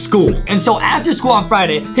backpack to school. And so after school on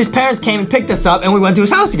Friday, his parents came and picked us up and we went to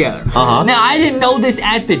his house together. Now, I didn't know this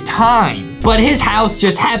at the time, but his house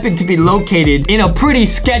just happened to be located in a pretty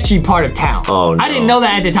sketchy part of town. Oh, no. I didn't know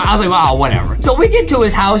that at the time. I was like, wow, whatever. So we get to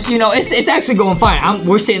his house, you know, it's actually going fine.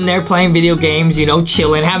 We're sitting there playing video games, you know,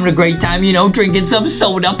 chilling, having a great time, you know, drinking some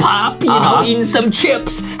soda pop, you know, eating some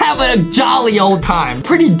chips, having a jolly old time.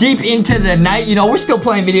 Pretty deep into the night, you know, we're still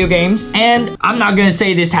playing video games. And I'm not gonna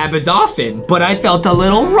say this happens often, but I felt a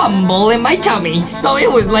little rumble in my tummy. So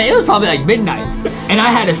it was probably like midnight. And I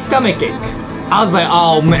had a stomach ache. I was like,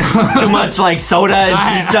 oh man. Too much like soda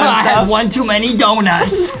and pizza I had one too many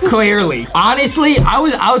donuts, clearly. Honestly, I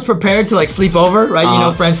was prepared to like sleep over, right? You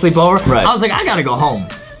know, friends sleep over. Right. I was like, I gotta go home.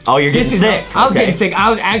 Oh, you're getting sick. I was getting sick. I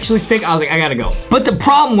was actually sick. I was like, I gotta go. But the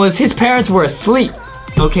problem was his parents were asleep.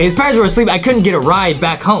 Okay, his parents were asleep. I couldn't get a ride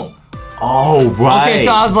back home. Oh, right. Okay,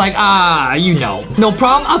 so I was like, you know, no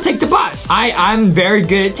problem, I'll take the bus. I'm very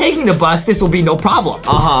good at taking the bus, this will be no problem.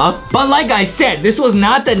 But like I said, this was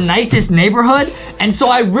not the nicest neighborhood, and so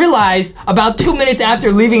I realized about 2 minutes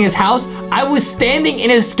after leaving his house, I was standing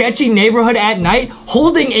in a sketchy neighborhood at night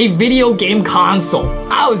holding a video game console.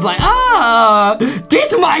 I was like,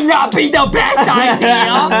 this might not be the best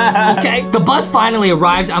idea. Okay, the bus finally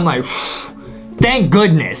arrives, I'm like, thank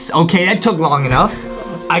goodness. Okay, that took long enough.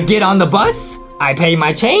 I get on the bus, I pay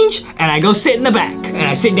my change, and I go sit in the back. And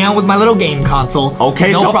I sit down with my little game console.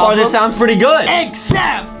 Okay, no so problem. far this sounds pretty good.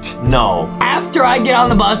 Except, no. After I get on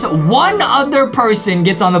the bus, one other person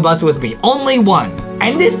gets on the bus with me. Only one.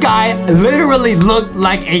 And this guy literally looked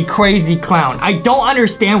like a crazy clown. I don't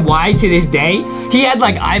understand why to this day. He had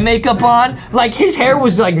like eye makeup on. Like his hair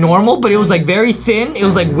was like normal, but it was like very thin. It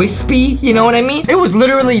was like wispy, you know what I mean? It was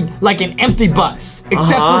literally like an empty bus,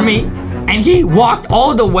 except for me. And he walked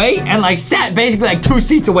all the way and like sat basically like 2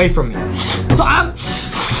 seats away from me. So I'm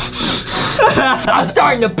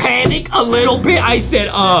starting to panic a little bit. I said,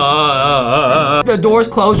 The doors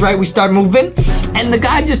close, right? We start moving. And the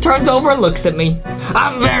guy just turns over and looks at me.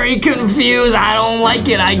 I'm very confused. I don't like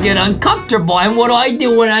it. I get uncomfortable. And what do I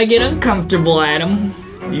do when I get uncomfortable, Adam?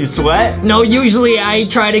 You sweat? No, usually I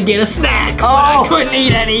try to get a snack, but I couldn't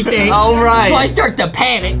eat anything. All right. So I start to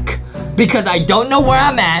panic because I don't know where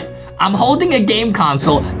I'm at. I'm holding a game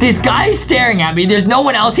console. This guy's staring at me. There's no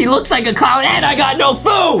one else. He looks like a clown and I got no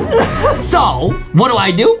food. So, what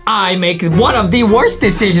do? I make one of the worst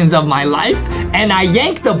decisions of my life and I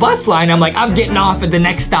yank the bus line. I'm like, I'm getting off at the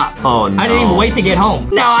next stop. Oh, no. I didn't even wait to get home.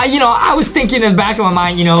 Now, I was thinking in the back of my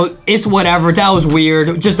mind, you know, it's whatever. That was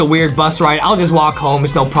weird. Just a weird bus ride. I'll just walk home.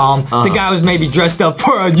 It's no problem. The guy was maybe dressed up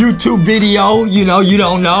for a YouTube video. You know, you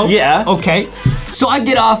don't know. Yeah. Okay. So I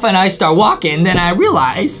get off and I start walking. Then I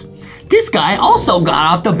realize this guy also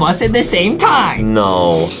got off the bus at the same time.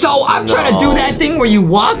 No. So I'm trying to do that thing where you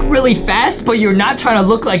walk really fast, but you're not trying to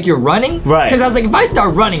look like you're running. Right. Because I was like, if I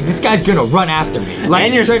start running, this guy's gonna run after me. Like,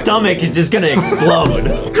 and your stomach is just gonna explode.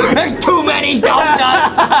 There's too many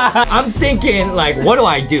donuts. I'm thinking, like, what do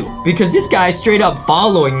I do? Because this guy's straight up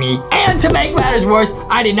following me. And to make matters worse,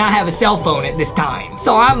 I did not have a cell phone at this time.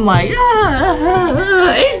 So I'm like, is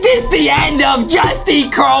this the end of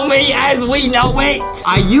Justy Chromie as we know it?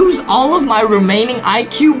 I use all of my remaining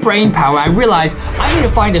IQ brain power. I realize I need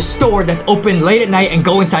to find a store that's open late at night and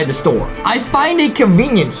go inside the store. I find a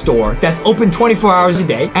convenience store that's open 24 hours a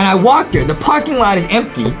day, and I walk there. The parking lot is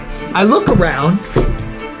empty. I look around,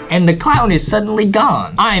 and the clown is suddenly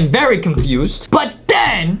gone. I am very confused, but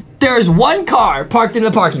then There's one car parked in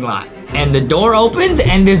the parking lot. And the door opens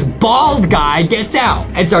and this bald guy gets out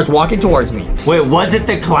and starts walking towards me. Wait, was it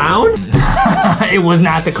the clown? It was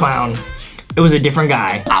not the clown. It was a different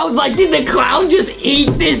guy. I was like, did the clown just eat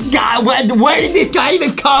this guy? Where did this guy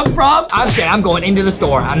even come from? I'm saying I'm going into the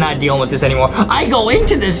store. I'm not dealing with this anymore. I go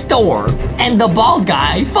into the store and the bald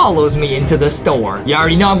guy follows me into the store. You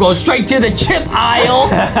already know I'm going straight to the chip aisle.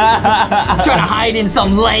 Trying to hide in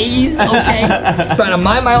some Lay's, okay? Trying to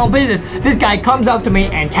mind my own business. This guy comes up to me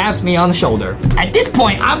and taps me on the shoulder. At this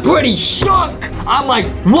point, I'm pretty shook. I'm like,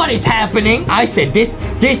 what is happening? I said,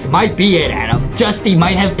 this might be it, Adam. Justy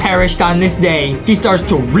might have perished on this day. He starts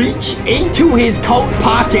to reach into his coat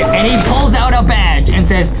pocket and he pulls out a badge and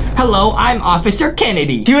says, hello, I'm Officer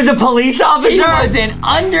Kennedy. He was a police officer? He was an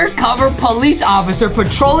undercover police officer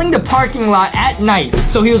patrolling the parking lot at night.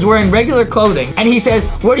 So he was wearing regular clothing and he says,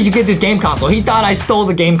 where did you get this game console? He thought I stole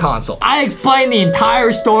the game console. I explained the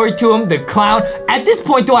entire story to him, the clown. At this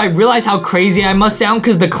point, do I realize how crazy I must sound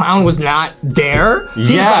because the clown was not there? He's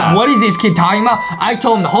like, what is this kid talking about? I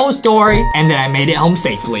told him the whole story and then I made it home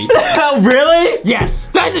safely. Really? Yes,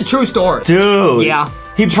 that's a true story. Dude. Yeah.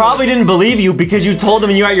 He probably didn't believe you because you told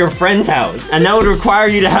him you were at your friend's house. And that would require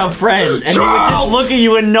you to have friends. And he would just look at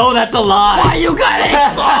you and know that's a lie. Why you gotta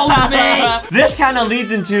expose me? This kind of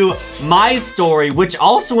leads into my story, which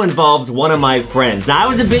also involves one of my friends. Now, I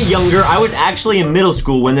was a bit younger. I was actually in middle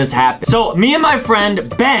school when this happened. So me and my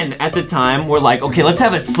friend, Ben, at the time, were like, okay, let's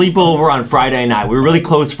have a sleepover on Friday night. We were really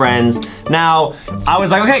close friends. Now, I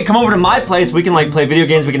was like, okay, come over to my place. We can like play video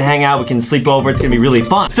games. We can hang out. We can sleep over. It's gonna be really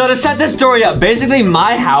fun. So to set this story up, basically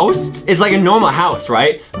my house is like a normal house,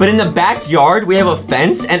 right? But in the backyard, we have a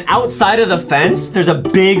fence, and outside of the fence, there's a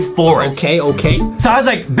big forest. Okay. So I was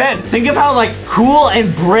like, Ben, think of how like cool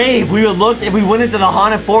and brave we would look if we went into the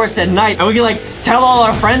haunted forest at night and we could like tell all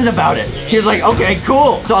our friends about it. He was like, okay,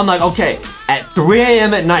 cool. So I'm like, okay, at 3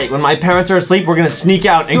 a.m. at night when my parents are asleep, we're gonna sneak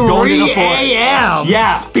out and go into the forest. 3 a.m.?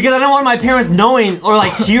 Yeah, because I don't want my parents knowing or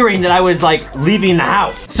like hearing that I was like leaving the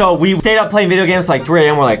house. So we stayed up playing video games like 3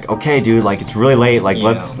 a.m. We're like, okay, dude, like it's really late. Like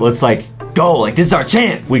let's like go. Like this is our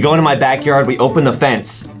chance. We go into my backyard, we open the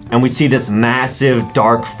fence, and we see this massive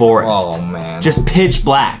dark forest. Oh man. Just pitch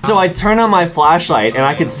black. So I turn on my flashlight and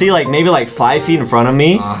I could see like maybe like 5 feet in front of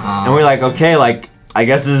me. And we're like, okay, like I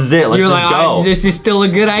guess this is it. Let's just go. This is still a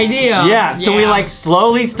good idea. Yeah, so we like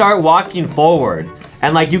slowly start walking forward.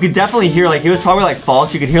 And like you could definitely hear like, it was probably like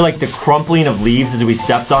false. You could hear like the crumpling of leaves as we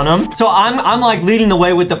stepped on them. So I'm like leading the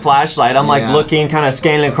way with the flashlight. I'm like looking, kind of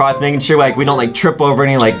scanning across, making sure like we don't like trip over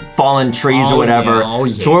any like fallen trees or whatever.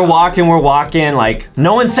 So we're walking, like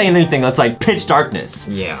no one's saying anything. It's like pitch darkness.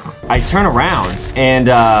 Yeah. I turn around and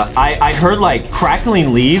I heard like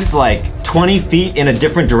crackling leaves like 20 feet in a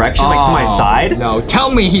different direction, like to my side. No, tell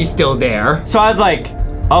me he's still there. So I was like,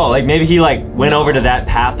 oh, like maybe he like went over to that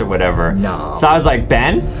path or whatever. No. So I was like,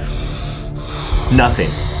 Ben? Nothing.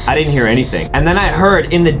 I didn't hear anything. And then I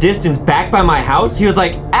heard in the distance back by my house, he was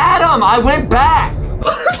like, Adam, I went back.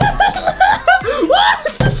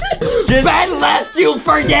 Ben left you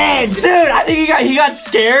for dead. Dude, I think he got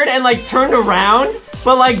scared and like turned around,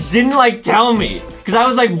 but like didn't like tell me. Cause I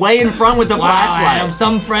was like way in front with the flashlight. Adam,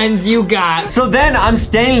 some friends you got. So then I'm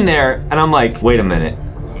standing there and I'm like, wait a minute.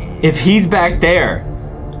 If he's back there,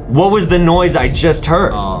 what was the noise I just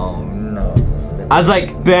heard? Oh no. I was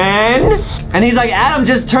like, Ben? And he's like, Adam,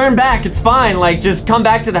 just turn back. It's fine. Like, just come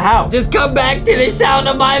back to the house. Just come back to the sound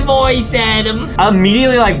of my voice, Adam.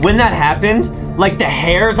 Immediately, like, when that happened, like, the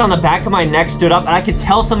hairs on the back of my neck stood up, and I could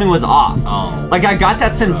tell something was off. Oh. Like, I got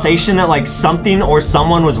that sensation that, like, something or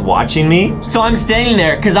someone was watching me. So I'm standing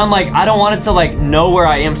there, because I'm like, I don't want it to, like, know where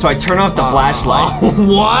I am, so I turn off the flashlight.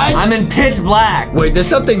 What? I'm in pitch black. Wait, there's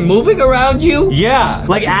something moving around you? Yeah,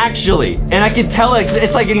 like, actually. And I could tell, like,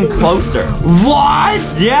 it's, like, getting closer. What?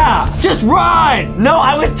 Yeah. Just run! No,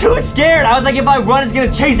 I was too scared. I was like, if I run, it's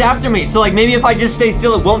gonna chase after me. So, like, maybe if I just stay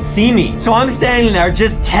still, it won't see me. So I'm standing there,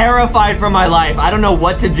 just terrified for my life. I don't know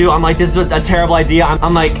what to do. I'm like, this is a terrible idea.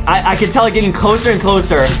 I'm like, I could tell it getting closer and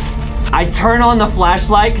closer. I turn on the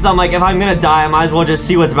flashlight because I'm like, if I'm gonna die, I might as well just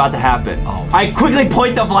see what's about to happen. Oh. I quickly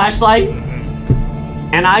point the flashlight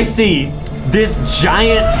and I see this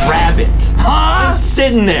giant rabbit just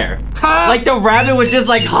sitting there. Like the rabbit was just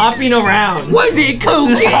like hopping around. Was it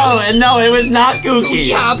kooky? No, it was not kooky.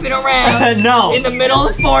 Kooky hopping around no. in the middle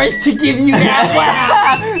of the forest to give you that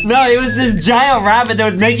laugh. No, it was this giant rabbit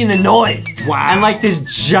that was making the noise. Wow. And like this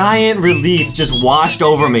giant relief just washed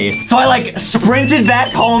over me. So I like sprinted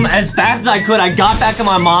back home as fast as I could. I got back to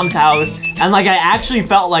my mom's house And like I actually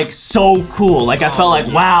felt like so cool. Like I felt like,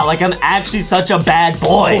 wow, like I'm actually such a bad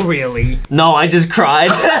boy. Oh, really? No, I just cried.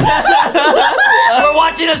 We're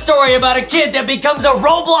watching a story about a kid that becomes a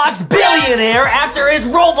Roblox billionaire after his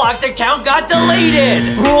Roblox account got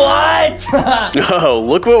deleted. What? Oh,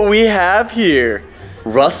 look what we have here.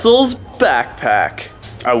 Russell's backpack.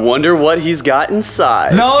 I wonder what he's got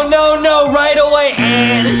inside. No, right away.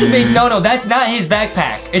 This is a big no-no. That's not his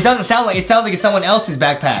backpack. It doesn't sound like, it sounds like it's someone else's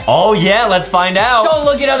backpack. Oh yeah, let's find out. Don't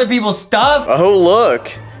look at other people's stuff. Oh,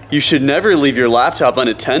 look. You should never leave your laptop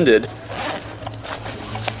unattended.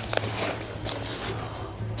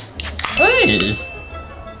 Hey.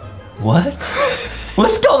 What?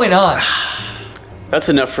 What's going on? That's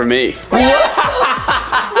enough for me. What's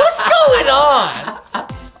going on?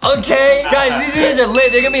 Okay, guys, these videos are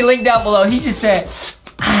lit. They're gonna be linked down below. He just said,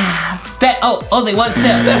 only one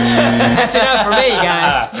sip. That's enough for me,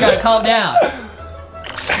 guys. You gotta calm down.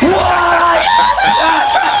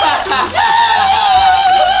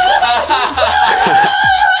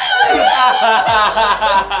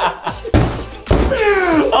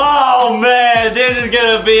 Oh man, this is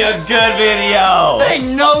gonna be a good video. Make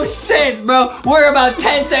no sense, bro. We're about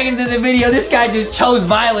 10 seconds in the video. This guy just chose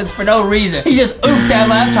violence for no reason. He just oofed that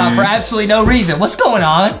laptop for absolutely no reason. What's going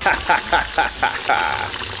on?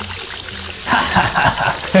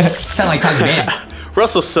 Sound like talking to him.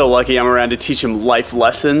 Russell's so lucky I'm around to teach him life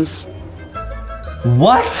lessons.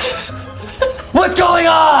 What? What's going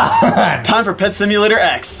on? Time for Pet Simulator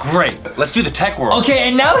X. Great, let's do the tech world. Okay,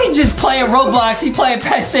 and now he's just playing Roblox. He playing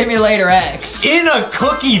Pet Simulator X. In a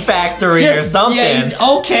cookie factory or something. Yeah, he's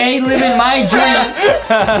okay, living my dream.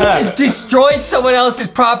 He just destroyed someone else's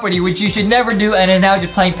property, which you should never do, and is now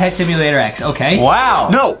just playing Pet Simulator X, okay? Wow.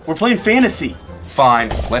 No, we're playing fantasy.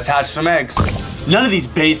 Fine, let's hatch some eggs. None of these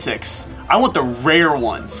basics. I want the rare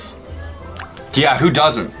ones. Yeah, who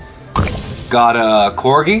doesn't? Got a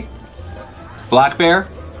corgi? Black bear?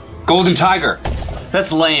 Golden tiger? That's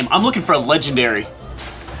lame. I'm looking for a legendary.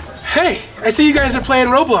 Hey, I see you guys are playing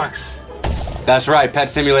Roblox. That's right, Pet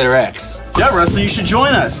Simulator X. Yeah, Russell, you should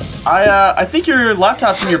join us. I think your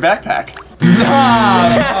laptop's in your backpack.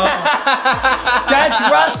 That's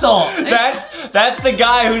Russell. That's the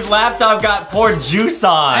guy whose laptop got poured juice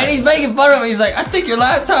on. And he's making fun of him. He's like, I think your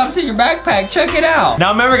laptop's in your backpack. Check it out.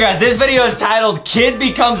 Now remember, guys, this video is titled "Kid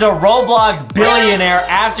Becomes a Roblox Billionaire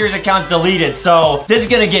After His Account's Deleted." So this is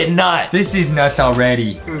gonna get nuts. This is nuts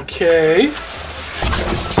already. Okay.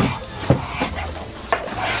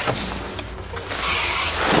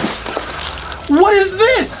 What is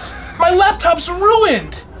this? My laptop's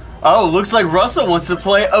ruined. Oh, looks like Russell wants to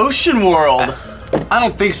play Ocean World. I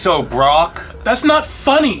don't think so, Brock. That's not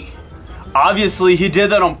funny. Obviously, he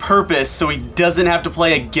did that on purpose so he doesn't have to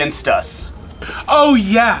play against us. Oh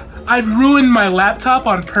yeah, I'd ruined my laptop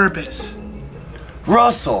on purpose.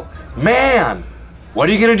 Russell, man, what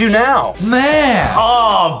are you gonna do now? Man.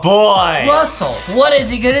 Oh boy. Russell, what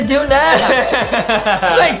is he gonna do now?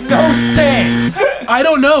 This makes no sense. I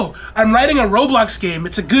don't know. I'm writing a Roblox game.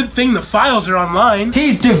 It's a good thing the files are online.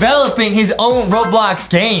 He's developing his own Roblox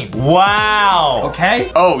game. Wow.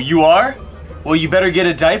 Okay. Oh, you are? Well, you better get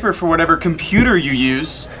a diaper for whatever computer you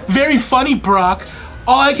use. Very funny, Brock.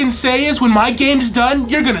 All I can say is when my game's done,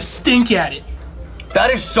 you're gonna stink at it.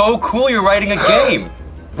 That is so cool you're writing a game.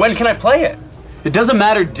 When can I play it? It doesn't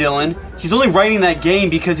matter, Dylan. He's only writing that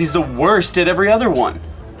game because he's the worst at every other one.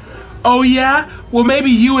 Oh yeah? Well,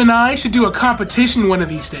 maybe you and I should do a competition one of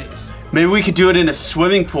these days. Maybe we could do it in a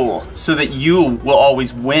swimming pool so that you will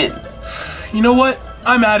always win. You know what?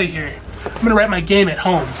 I'm out of here. I'm gonna write my game at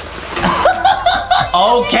home.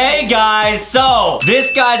 Okay, guys, so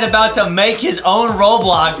this guy's about to make his own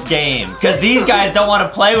Roblox game because these guys don't want to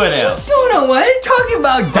play with him. What's going on? Why are you talking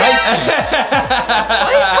about diapers? Why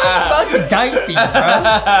are you talking about the diapers,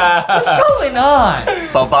 bro? What's going on?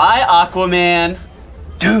 Bye-bye, Aquaman.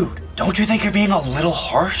 Dude, don't you think you're being a little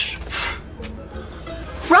harsh?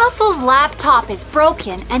 Russell's laptop is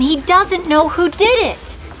broken and he doesn't know who did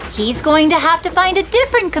it. He's going to have to find a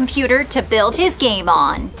different computer to build his game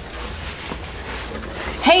on.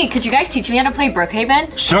 Hey, could you guys teach me how to play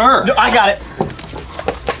Brookhaven? Sure. No, I got it.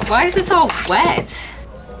 Why is this all wet?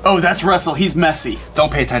 Oh, that's Russell. He's messy.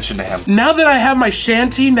 Don't pay attention to him. Now that I have my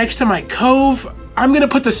shanty next to my cove, I'm gonna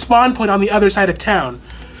put the spawn point on the other side of town.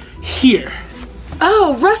 Here.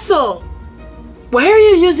 Oh, Russell! Why are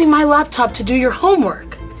you using my laptop to do your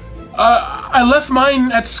homework? I left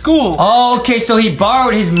mine at school. Oh, okay, so he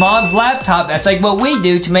borrowed his mom's laptop. That's like what we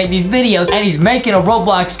do to make these videos. And he's making a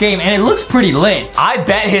Roblox game, and it looks pretty lit. I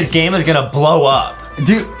bet his game is gonna blow up.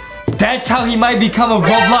 Dude, that's how he might become a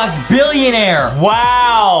Roblox billionaire.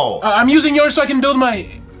 Wow. I'm using yours so I can build my...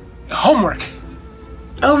 Homework.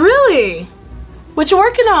 Oh, really? What you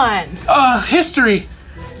working on? History.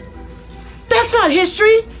 That's not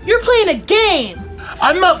history. You're playing a game.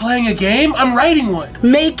 I'm not playing a game. I'm writing one.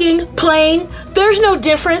 Making, playing, there's no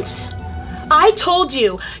difference. I told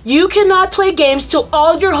you, you cannot play games till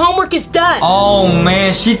all your homework is done. Oh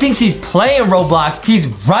man, she thinks he's playing Roblox. He's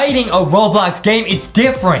writing a Roblox game. It's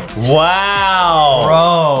different. Wow.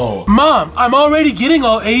 Bro. Mom, I'm already getting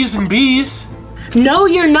all A's and B's. No,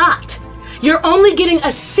 you're not. You're only getting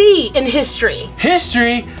a C in history.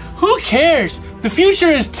 History? Who cares? The future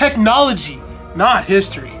is technology, not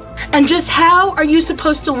history. And just how are you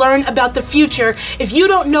supposed to learn about the future if you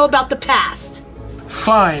don't know about the past?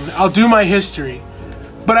 Fine, I'll do my history.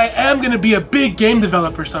 But I am gonna be a big game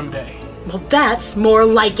developer someday. Well, that's more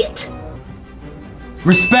like it.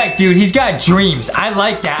 Respect, dude. He's got dreams. I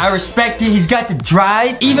like that. I respect it. He's got the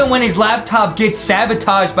drive. Even when his laptop gets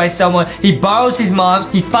sabotaged by someone, he borrows his mom's.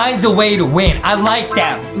 He finds a way to win. I like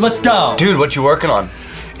that. Let's go. Dude, what you working on?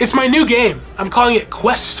 It's my new game. I'm calling it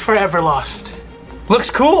Quest for Everlost. Looks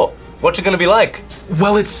cool. What's it gonna be like?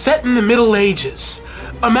 Well, it's set in the Middle Ages.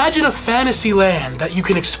 Imagine a fantasy land that you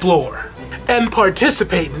can explore and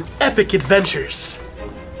participate in epic adventures.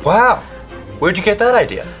 Wow. Where'd you get that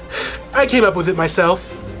idea? I came up with it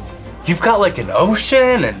myself. You've got like an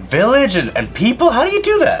ocean and village and people? How do you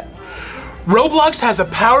do that? Roblox has a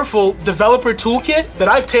powerful developer toolkit that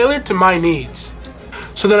I've tailored to my needs.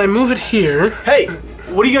 So then I move it here. Hey,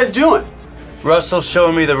 what are you guys doing? Russell's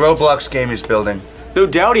showing me the Roblox game he's building. No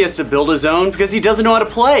doubt he has to build his own because he doesn't know how to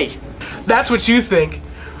play. That's what you think.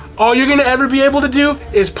 All you're gonna ever be able to do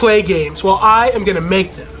is play games, while I am gonna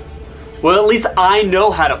make them. Well, at least I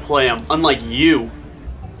know how to play them, unlike you.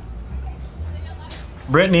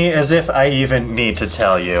 Brittany, as if I even need to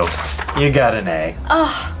tell you, you got an A.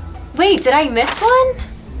 Oh, wait, did I miss one?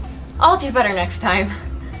 I'll do better next time.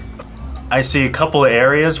 I see a couple of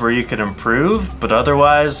areas where you could improve, but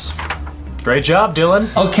otherwise, great job, Dylan.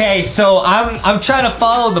 Okay, so I'm trying to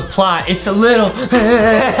follow the plot. It's a little it's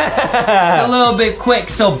a little bit quick.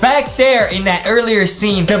 So back there in that earlier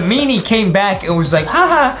scene, the meanie came back and was like,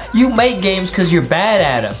 haha, you make games because you're bad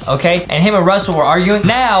at them, okay? And him and Russell were arguing.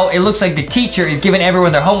 Now it looks like the teacher is giving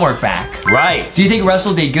everyone their homework back. Right. Do you think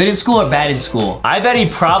Russell did good in school or bad in school? I bet he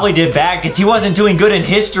probably did bad because he wasn't doing good in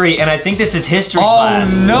history, and I think this is history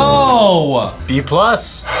class. Oh no! B+.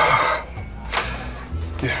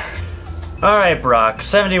 All right, Brock,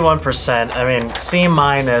 71%. I mean, C-.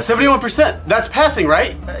 71%, that's passing,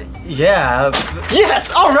 right? Yeah.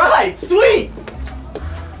 Yes, all right, sweet.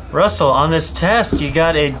 Russell, on this test, you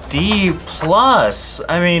got a D+.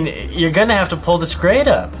 I mean, you're gonna have to pull this grade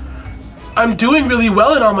up. I'm doing really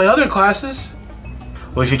well in all my other classes.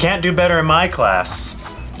 Well, if you can't do better in my class,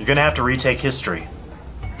 you're gonna have to retake history.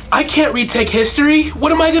 I can't retake history.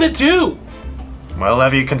 What am I gonna do? Well,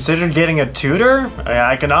 have you considered getting a tutor?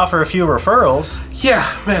 I can offer a few referrals. Yeah,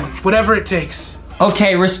 man, whatever it takes.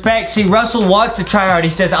 Okay, respect. See, Russell wants to try hard.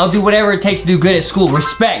 He says, I'll do whatever it takes to do good at school.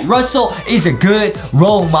 Respect. Russell is a good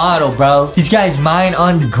role model, bro. He's got his mind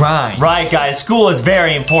on the grind. Right, guys. School is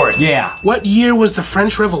very important. Yeah. What year was the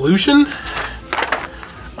French Revolution?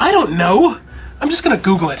 I don't know. I'm just gonna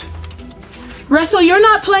Google it. Russell, you're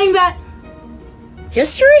not playing that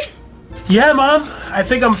history? Yeah, Mom. I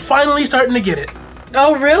think I'm finally starting to get it.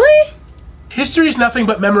 Oh, really? History is nothing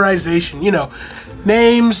but memorization. You know,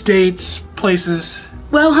 names, dates, places.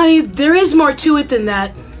 Well, honey, there is more to it than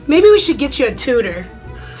that. Maybe we should get you a tutor.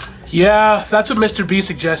 Yeah, that's what Mr. B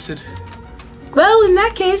suggested. Well, in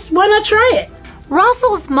that case, why not try it?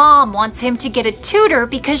 Russell's mom wants him to get a tutor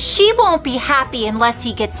because she won't be happy unless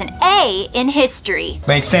he gets an A in history.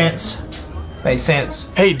 Makes sense. Makes sense.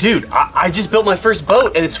 Hey, dude, I just built my first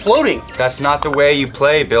boat and it's floating. That's not the way you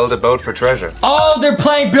play Build a Boat for Treasure. Oh, they're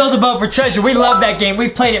playing Build a Boat for Treasure. We love that game.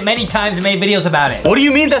 We've played it many times and made videos about it. What do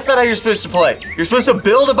you mean that's not how you're supposed to play? You're supposed to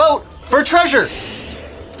build a boat for treasure.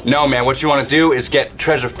 No, man, what you want to do is get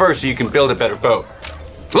treasure first so you can build a better boat.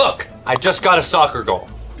 Look, I just got a soccer goal.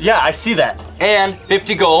 Yeah, I see that. And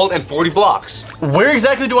 50 gold and 40 blocks. Where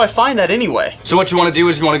exactly do I find that anyway? So what you want to do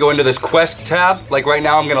is you want to go into this quest tab. Like right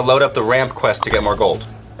now, I'm going to load up the ramp quest to get more gold.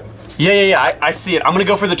 Yeah, I see it. I'm gonna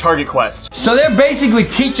go for the target quest. So they're basically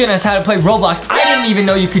teaching us how to play Roblox. I didn't even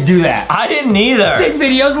know you could do that. I didn't either. This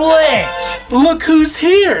video's lit. Look who's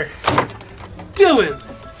here. Dylan,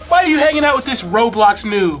 why are you hanging out with this Roblox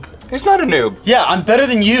noob? He's not a noob. Yeah, I'm better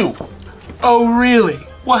than you. Oh, really?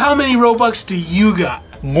 Well, how many Robux do you got?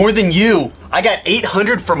 More than you. I got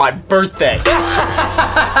 800 for my birthday. So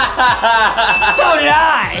did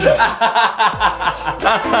I!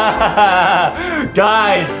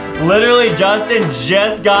 Guys, literally Justin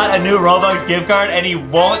just got a new Robux gift card and he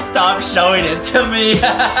won't stop showing it to me.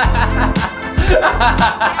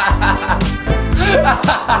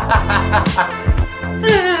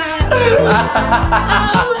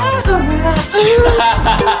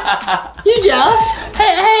 You jealous?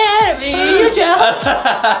 Hey, you jealous?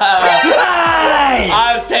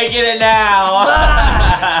 I'm taking it now.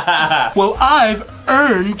 Well, I've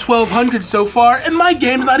earned 1,200 so far, and my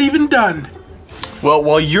game's not even done. Well,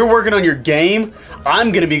 while you're working on your game,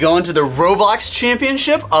 I'm gonna be going to the Roblox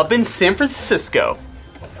Championship up in San Francisco.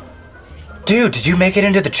 Dude, did you make it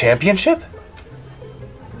into the championship?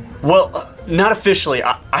 Well, not officially.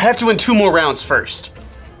 I have to win 2 more rounds first.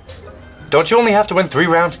 Don't you only have to win 3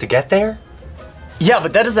 rounds to get there? Yeah,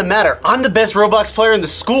 but that doesn't matter. I'm the best Roblox player in the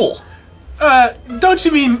school. Don't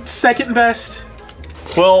you mean second best?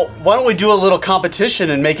 Well, why don't we do a little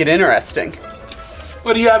competition and make it interesting?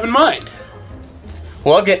 What do you have in mind?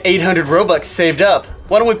 Well, I've got 800 Robux saved up.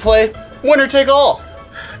 Why don't we play winner take all?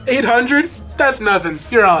 800? That's nothing.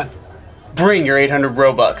 You're on. Bring your 800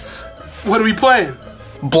 Robux. What are we playing?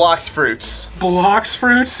 Blocks Fruits. Blocks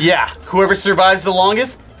Fruits? Yeah, whoever survives the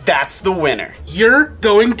longest, that's the winner. You're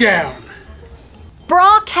going down.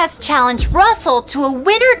 Brock has challenged Russell to a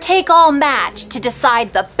winner-take-all match to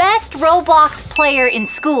decide the best Roblox player in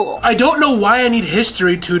school. I don't know why I need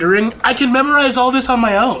history tutoring. I can memorize all this on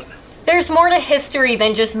my own. There's more to history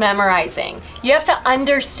than just memorizing. You have to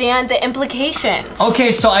understand the implications.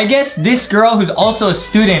 Okay, so I guess this girl who's also a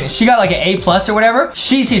student, she got like an A+ or whatever.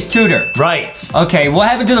 She's his tutor. Right. Okay, what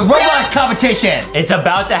happened to the Roblox competition? It's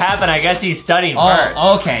about to happen. I guess he's studying first.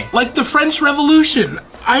 Oh, okay. Like the French Revolution.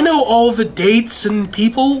 I know all the dates and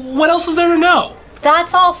people. What else is there to know?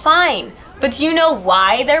 That's all fine. But do you know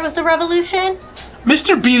why there was the revolution?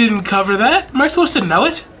 Mr. B didn't cover that. Am I supposed to know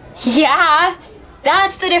it? Yeah.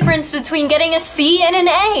 That's the difference between getting a C and an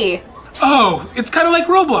A. Oh, it's kind of like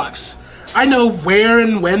Roblox. I know where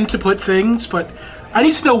and when to put things, but I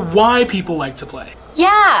need to know why people like to play.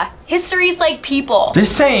 Yeah, history's like people. They're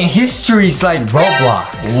saying history's like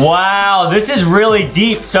Roblox. Wow, this is really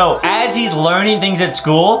deep. So as he's learning things at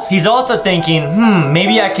school, he's also thinking,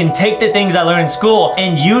 maybe I can take the things I learned in school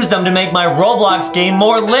and use them to make my Roblox game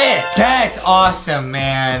more lit. That's awesome,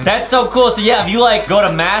 man. That's so cool. So yeah, if you like go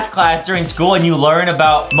to math class during school and you learn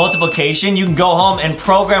about multiplication, you can go home and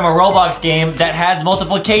program a Roblox game that has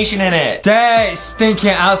multiplication in it. That's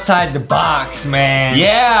thinking outside the box, man.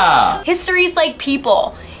 Yeah. History's like people.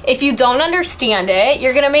 If you don't understand it,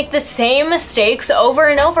 you're gonna make the same mistakes over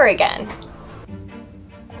and over again.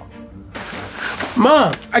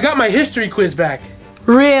 Mom, I got my history quiz back.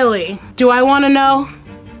 Really? Do I want to know?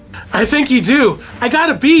 I think you do. I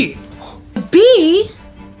got a B. B?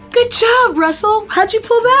 Good job, Russell. How'd you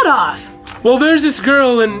pull that off? Well, there's this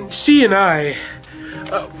girl and she and I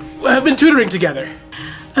have been tutoring together.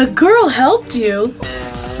 A girl helped you?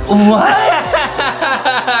 What?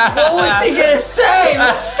 What was he gonna say?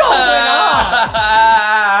 What's going on?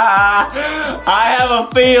 I have a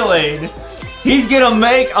feeling he's gonna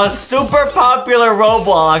make a super popular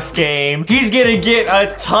Roblox game. He's gonna get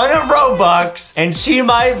a ton of Robux, and she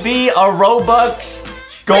might be a Robux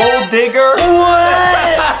gold digger.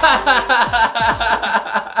 What?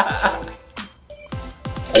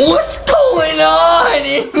 What's going on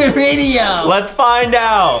in the video? Let's find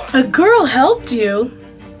out. A girl helped you?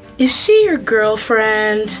 Is she your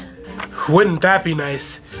girlfriend? Wouldn't that be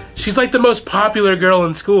nice? She's like the most popular girl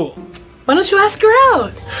in school. Why don't you ask her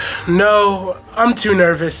out? No, I'm too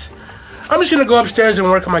nervous. I'm just gonna go upstairs and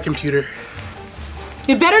work on my computer.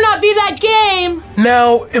 It better not be that game.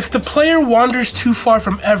 Now, if the player wanders too far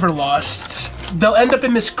from Everlost, they'll end up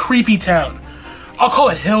in this creepy town. I'll call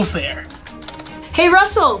it Hill Fair. Hey,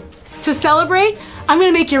 Russell, to celebrate, I'm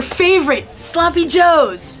gonna make your favorite Sloppy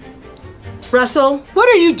Joes. Russell, what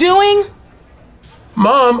are you doing?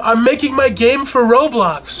 Mom, I'm making my game for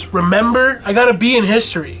Roblox. Remember, I got a B in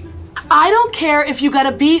history. I don't care if you got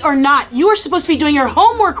a B or not. You are supposed to be doing your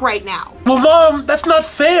homework right now. Well, Mom, that's not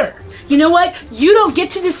fair. You know what? You don't get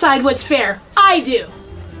to decide what's fair. I do.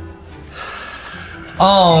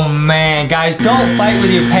 Oh man, guys, don't fight with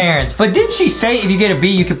your parents. But didn't she say if you get a B,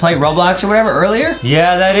 you could play Roblox or whatever earlier?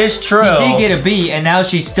 Yeah, that is true. He did get a B, and now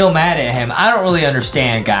she's still mad at him. I don't really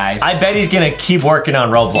understand, guys. I bet he's gonna keep working on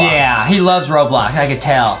Roblox. Yeah, he loves Roblox, I could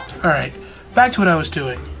tell. All right, back to what I was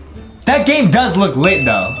doing. That game does look lit,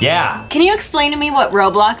 though. Yeah. Can you explain to me what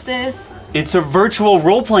Roblox is? It's a virtual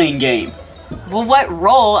role-playing game. Well, what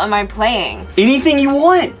role am I playing? Anything you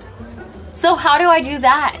want. So how do I do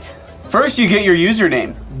that? First you get your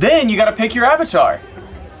username, then you gotta pick your avatar.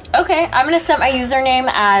 Okay, I'm gonna set my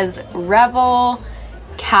username as Rebel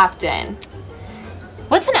Captain.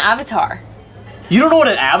 What's an avatar? You don't know what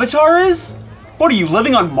an avatar is? What, are you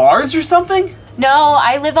living on Mars or something? No,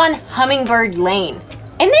 I live on Hummingbird Lane.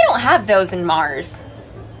 And they don't have those in Mars.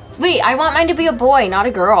 Wait, I want mine to be a boy, not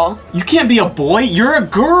a girl. You can't be a boy, you're a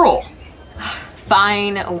girl.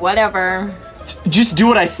 Fine, whatever. Just do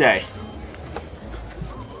what I say.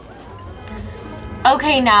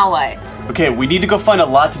 Okay, now what? Okay, we need to go find a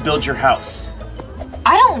lot to build your house.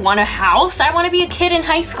 I don't want a house. I want to be a kid in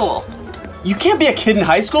high school. You can't be a kid in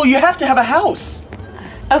high school, you have to have a house.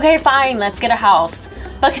 Okay, fine, let's get a house.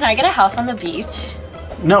 But can I get a house on the beach?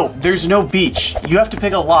 No, there's no beach. You have to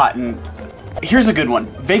pick a lot, and here's a good one.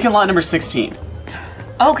 Vacant lot number 16.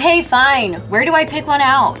 Okay, fine. Where do I pick one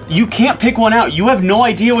out? You can't pick one out. You have no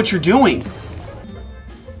idea what you're doing.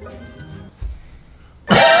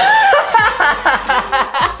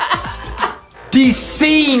 These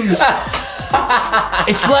scenes!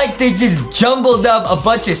 It's like they just jumbled up a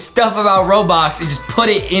bunch of stuff about Roblox and just put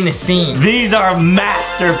it in a scene. These are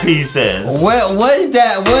masterpieces. What did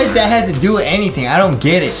that have to do with anything? I don't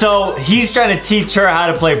get it. So he's trying to teach her how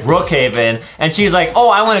to play Brookhaven, and she's like, oh,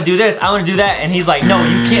 I want to do this, I want to do that, and he's like, no,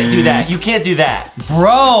 you can't do that, you can't do that.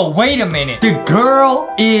 Bro, wait a minute. The girl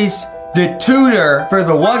is the tutor for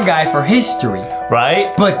the one guy for history.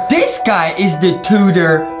 Right? But this guy is the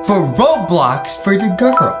tutor for Roblox for the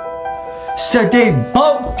girl. So they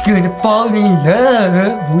both gonna fall in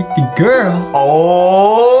love with the girl.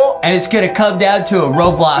 Oh! And it's gonna come down to a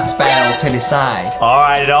Roblox battle to decide.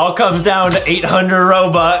 Alright, it all comes down to 800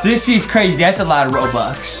 Robux. This is crazy, that's a lot of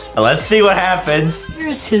Robux. Let's see what happens.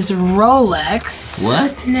 Here's his Rolex.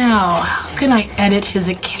 What? Now, how can I edit his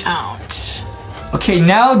account? Okay,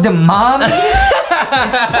 now the mommy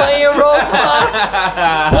is playing Roblox.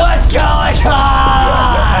 What's going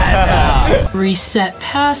on? Reset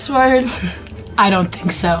password? I don't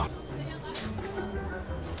think so.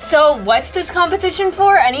 So what's this competition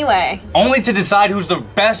for anyway? Only to decide who's the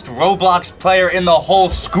best Roblox player in the whole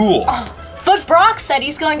school. But Brock said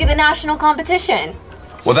he's going to the national competition.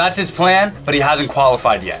 Well, that's his plan, but he hasn't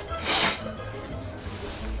qualified yet.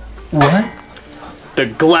 What? The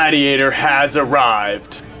gladiator has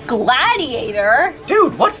arrived. Gladiator?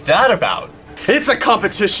 Dude, what's that about? It's a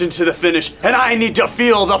competition to the finish, and I need to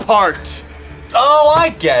feel the part. Oh, I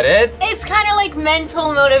get it. It's kind of like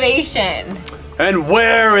mental motivation. And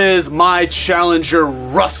where is my challenger,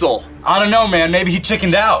 Russell? I don't know, man. Maybe he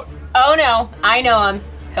chickened out. Oh no, I know him.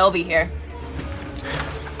 He'll be here.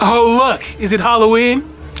 Oh, look, is it Halloween?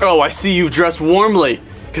 Oh, I see you've dressed warmly,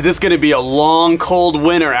 because it's going to be a long, cold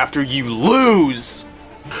winter after you lose.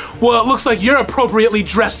 Well, it looks like you're appropriately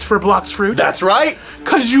dressed for Blox Fruit. That's right.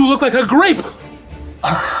 Because you look like a grape. Okay.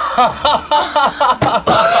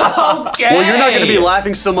 Well, you're not going to be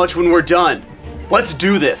laughing so much when we're done. Let's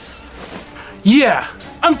do this. Yeah,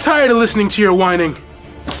 I'm tired of listening to your whining.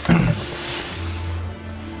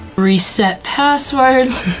 Reset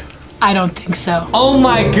password? I don't think so. Oh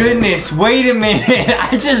my goodness, wait a minute.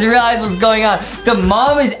 I just realized what's going on. The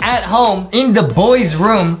mom is at home in the boy's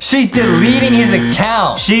room. She's deleting his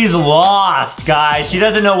account. She's lost, guys. She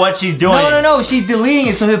doesn't know what she's doing. No. She's deleting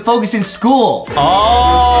it so he'll focus in school.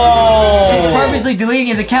 Oh. She's purposely deleting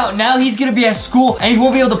his account. Now he's gonna be at school and he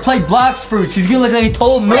won't be able to play Blox Fruits. He's gonna look like a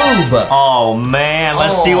total noob. Oh man,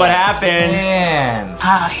 let's see what happens. Man.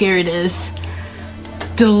 Ah, here it is.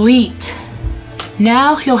 Delete.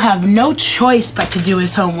 Now he'll have no choice but to do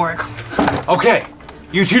his homework. Okay,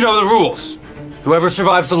 you two know the rules. Whoever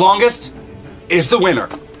survives the longest is the winner.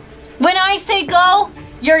 When I say go,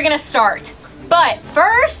 you're gonna start. But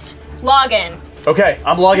first, log in. Okay,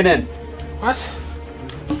 I'm logging in. What?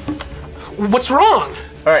 What's wrong?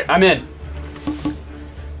 All right, I'm in.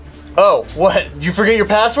 Oh, what? You forget your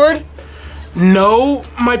password? No,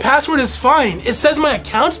 my password is fine. It says my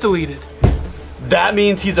account's deleted. That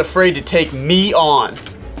means he's afraid to take me on.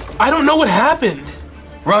 I don't know what happened.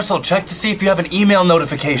 Russell, check to see if you have an email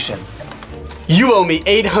notification. You owe me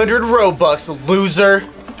 800 Robux, loser.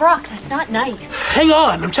 Brock, that's not nice. Hang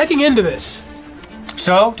on, I'm checking into this.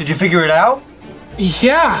 So, did you figure it out?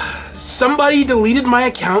 Yeah, somebody deleted my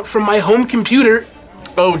account from my home computer.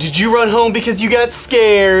 Oh, did you run home because you got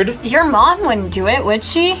scared? Your mom wouldn't do it, would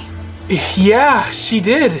she? Yeah, she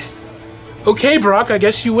did. Okay, Brock, I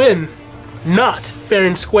guess you win. Not fair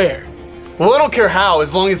and square. Well, I don't care how,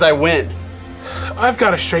 as long as I win. I've got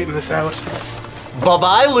to straighten this out.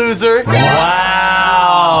 Bye-bye, loser.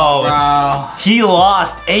 Wow. gross. Bro. He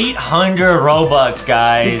lost 800 Robux,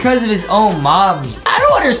 guys. Because of his own mommy. I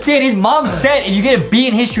don't understand. His mom said if you get a B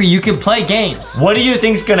in history, you can play games. What do you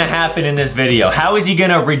think's gonna happen in this video? How is he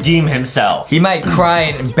gonna redeem himself? He might cry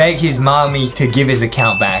and beg his mommy to give his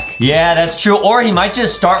account back. Yeah, that's true. Or he might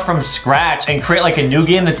just start from scratch and create like a new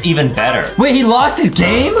game that's even better. Wait, he lost his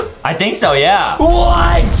game? I think so, yeah.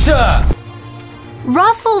 What?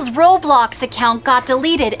 Russell's Roblox account got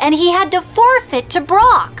deleted and he had to forfeit to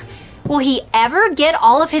Brock. Will he ever get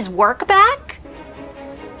all of his work back?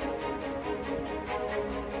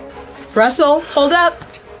 Russell, hold up.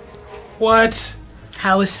 What?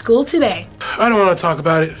 How was school today? I don't want to talk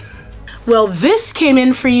about it. Well, this came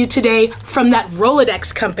in for you today from that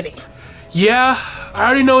Rolodex company. Yeah, I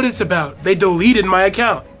already know what it's about. They deleted my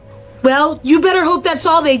account. Well, you better hope that's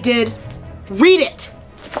all they did. Read it.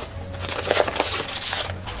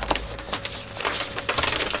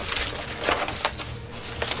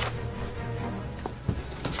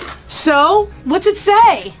 So, what's it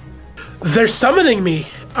say? They're summoning me.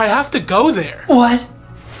 I have to go there. What?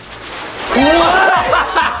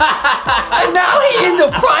 Now he in the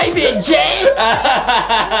private jet?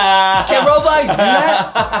 Can Roblox do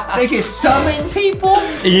that? They can summon people?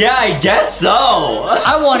 Yeah, I guess so.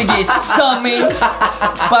 I want to get summoned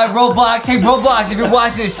by Roblox. Hey, Roblox, if you're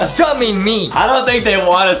watching this, summon me. I don't think they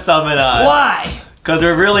want to summon us. Why? Because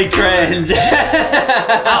we're really cringe.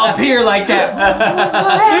 I'll appear like that.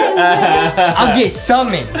 I'll get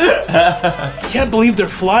summoned. Can't believe they're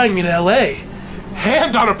flying me to LA.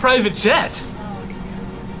 And on a private jet.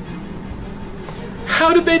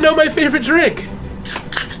 How did they know my favorite drink?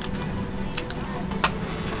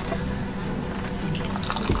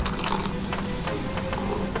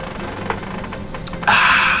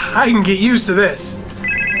 I can get used to this.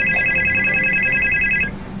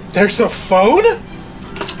 There's a phone?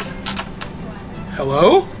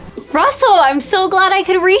 Hello? Russell, I'm so glad I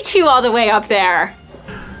could reach you all the way up there.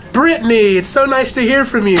 Brittany, it's so nice to hear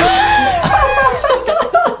from you.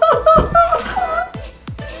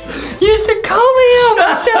 Used to call me on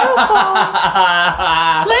my cell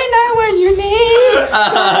phone. Late night when you need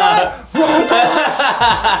Robux.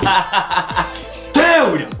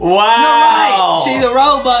 Dude! Wow! You're right. She's a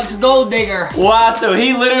Robux gold digger. Wow, so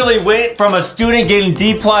he literally went from a student getting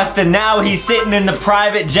D+ to now he's sitting in the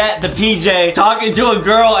private jet, the PJ, talking to a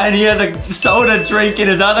girl and he has a soda drink in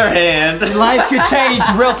his other hand. Life could change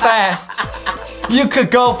real fast. You could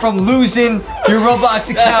go from losing your Roblox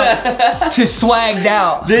account to swagged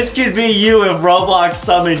out. This could be you if Roblox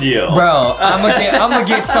summoned you. Bro, I'm gonna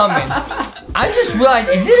get summoned. I just realized,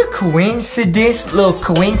 is it a coincidence, little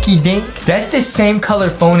coinky dink? That's the same color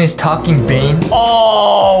phone as Talking Bean.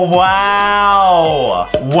 Oh, wow.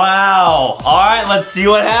 Wow. All right, let's see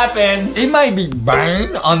what happens. It might be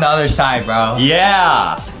Bane on the other side, bro.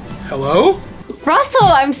 Yeah. Hello? Russell,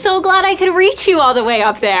 I'm so glad I could reach you all the way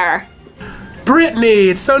up there. Brittany,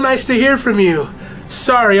 it's so nice to hear from you.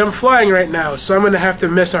 Sorry, I'm flying right now, so I'm gonna have to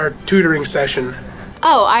miss our tutoring session.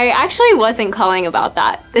 Oh, I actually wasn't calling about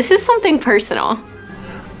that. This is something personal.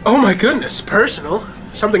 Oh my goodness, personal?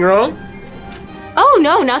 Something wrong? Oh,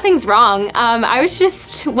 no, nothing's wrong. I was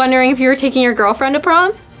just wondering if you were taking your girlfriend to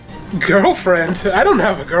prom? Girlfriend? I don't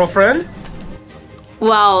have a girlfriend.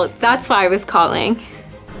 Well, that's why I was calling.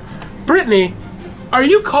 Brittany, are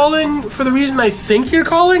you calling for the reason I think you're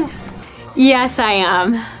calling? Yes, I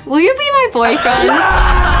am. Will you be my boyfriend?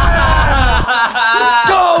 Let's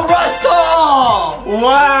go, Russell!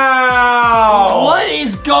 Wow! What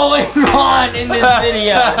is going on in this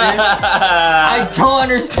video, dude? I don't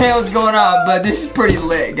understand what's going on, but this is pretty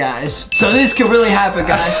lit, guys. So this could really happen,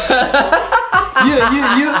 guys.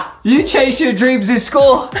 You chase your dreams in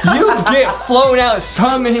school, you get flown out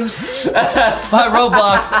summoned by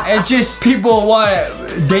Roblox, and just people want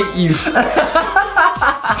to date you.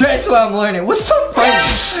 That's what I'm learning. What's so funny?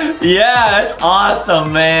 Yeah, that's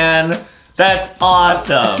awesome, man. That's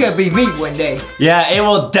awesome. It's gonna be me one day. Yeah, it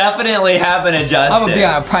will definitely happen to Justin. I'm gonna be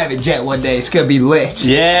on a private jet one day. It's gonna be lit.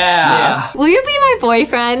 Yeah. Will you be my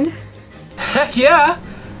boyfriend? Heck yeah.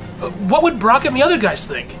 What would Brock and the other guys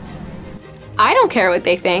think? I don't care what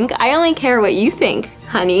they think. I only care what you think,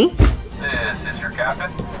 honey. This is your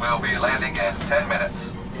captain. We'll be landing in 10 minutes.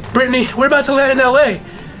 Brittany, we're about to land in LA.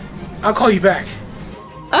 I'll call you back.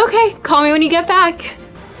 Okay, call me when you get back.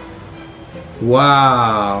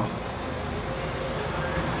 Wow.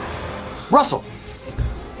 Russell,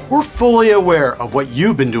 we're fully aware of what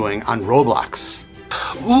you've been doing on Roblox.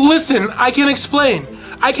 Listen, I can explain.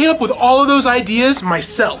 I came up with all of those ideas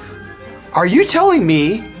myself. Are you telling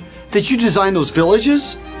me that you designed those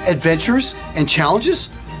villages, adventures, and challenges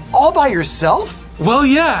all by yourself? Well,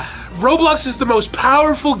 yeah. Roblox is the most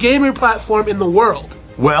powerful gamer platform in the world.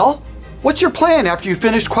 Well, what's your plan after you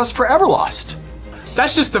finish Quest for Everlost?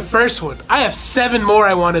 That's just the first one. I have 7 more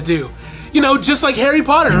I want to do. You know, just like Harry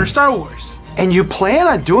Potter or Star Wars. And you plan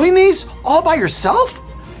on doing these all by yourself?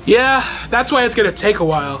 Yeah, that's why it's gonna take a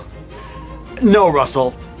while. No,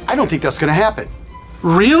 Russell. I don't think that's gonna happen.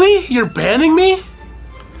 Really? You're banning me?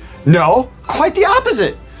 No, quite the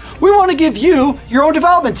opposite. We want to give you your own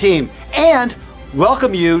development team and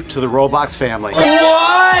welcome you to the Roblox family.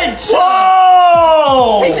 What?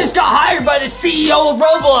 Whoa! He just got hired by the CEO of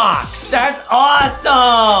Roblox. That's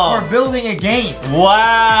awesome! For building a game.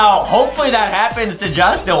 Wow! Hopefully that happens to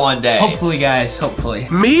Justin one day. Hopefully, guys. Hopefully.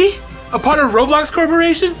 Me? A part of Roblox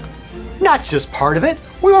Corporation? Not just part of it.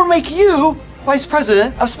 We want to make you Vice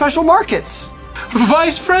President of Special Markets.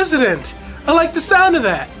 Vice President! I like the sound of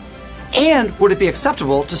that. And would it be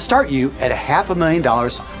acceptable to start you at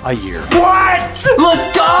 $500,000 a year? What?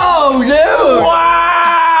 Let's go, dude!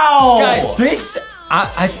 Wow! Guys, this,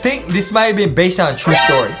 I think this might have been based on a true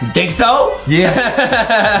story. Think so?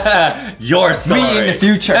 Yeah. Your story. Me in the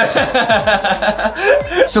future.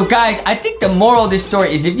 So guys, I think the moral of this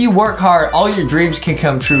story is if you work hard, all your dreams can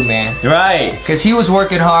come true, man. Right. Because he was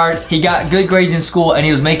working hard, he got good grades in school, and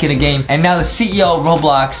he was making a game. And now the CEO of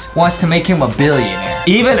Roblox wants to make him a billionaire.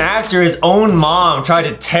 Even after his own mom tried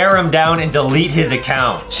to tear him down and delete his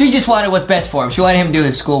account. She just wanted what's best for him. She wanted him to do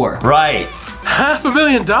his schoolwork. Right.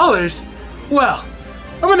 $500,000? Well,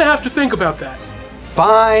 I'm gonna have to think about that.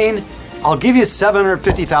 Fine. I'll give you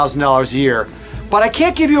 $750,000 a year, but I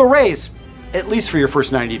can't give you a raise, at least for your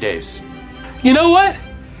first 90 days. You know what?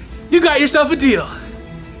 You got yourself a deal.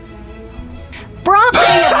 Brock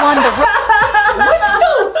may have won the What's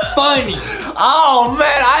so funny? Oh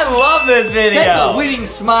man, I love this video. That's a winning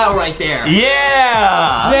smile right there.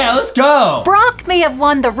 Yeah. Yeah, let's go. Brock may have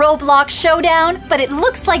won the Roblox showdown, but it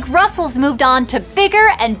looks like Russell's moved on to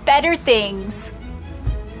bigger and better things.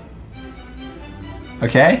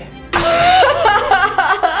 Okay.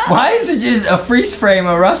 Why is it just a freeze frame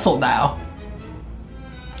of Russell now?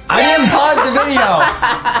 I didn't pause the video.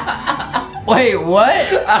 Wait, what?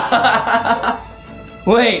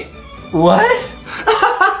 Wait, what?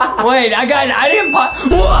 Wait, I didn't pause.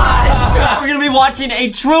 What? We're gonna be watching a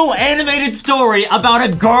true animated story about a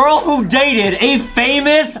girl who dated a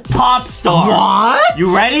famous pop star. What?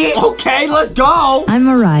 You ready? Okay, let's go. I'm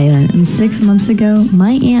Mariah, and 6 months ago,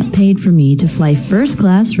 my aunt paid for me to fly first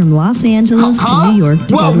class from Los Angeles to New York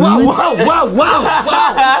to go to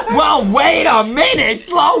Whoa, wait a minute,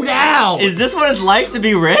 slow down. Is this what it's like to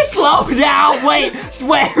be rich? Slow down, wait,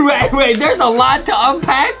 there's a lot to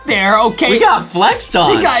unpack there, okay? We got flexed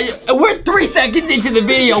on. We're 3 seconds into the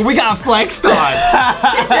video, we got flexed on.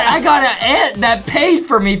 She said, I got an aunt that paid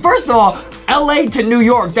for me. First of all, LA to New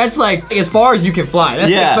York, that's like as far as you can fly.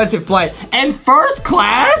 That's an expensive flight. And first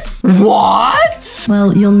class? What?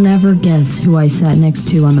 Well, you'll never guess who I sat next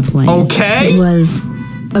to on the plane. Okay. It was...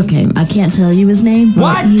 Okay, I can't tell you his name, but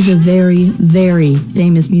What? he's a very, very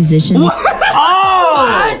famous musician. What?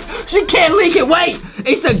 Oh! She can't leak it. Wait,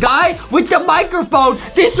 it's a guy with the microphone.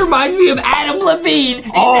 This reminds me of Adam Levine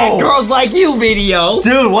in that Girls Like You video.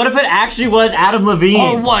 Dude, what if it actually was Adam Levine?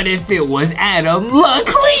 Or what if it was Adam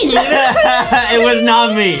Levine? It was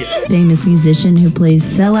not me. Famous musician who plays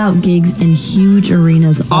sellout gigs in huge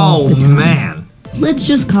arenas all the time. Man. Let's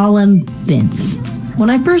just call him Vince. When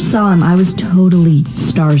I first saw him, I was totally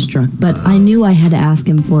starstruck, but I knew I had to ask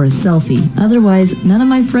him for a selfie. Otherwise, none of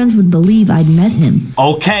my friends would believe I'd met him.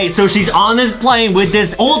 Okay, so she's on this plane with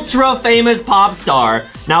this ultra famous pop star.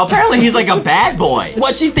 Now, apparently he's like a bad boy.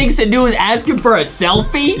 What she thinks to do is ask him for a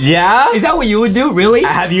selfie? Yeah? Is that what you would do, really?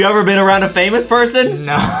 Have you ever been around a famous person?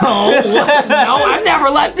 No. No, I've never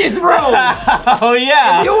left this room. Oh,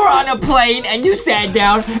 yeah. If you were on a plane and you sat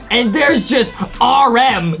down and there's just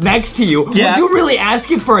RM next to you, would you really ask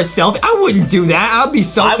him for a selfie? I wouldn't do that. I'd be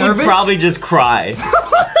so nervous. I would probably just cry.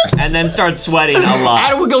 And then start sweating a lot.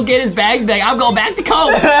 Adam would go get his bags back. I'm going back to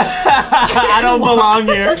Coke. I don't belong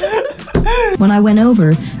here. When I went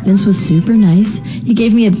over, Vince was super nice. He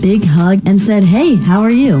gave me a big hug and said, "Hey, how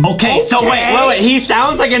are you?" Okay, so wait. He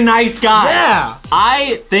sounds like a nice guy. Yeah.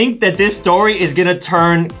 I think that this story is gonna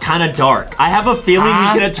turn kind of dark. I have a feeling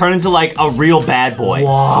he's gonna turn into like a real bad boy.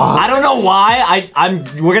 What? I don't know why.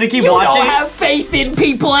 We're gonna keep watching. You don't have faith in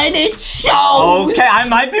people and it shows. Okay, I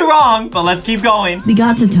might be wrong, but let's keep going. We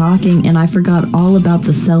got to talking and I forgot all about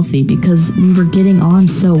the selfie because we were getting on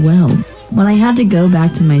so well. When I had to go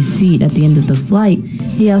back to my seat at the end of the flight,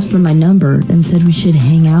 He asked for my number and said we should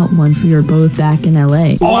hang out once we were both back in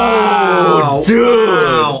LA. Wow, dude.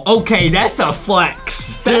 Wow. Okay, that's a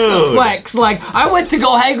flex. That's a flex. Like, I went to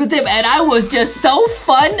go hang with him and I was just so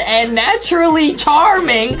fun and naturally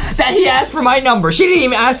charming that he asked for my number. She didn't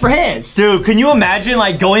even ask for his. Dude, can you imagine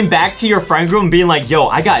like going back to your friend group and being like, yo,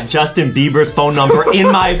 I got Justin Bieber's phone number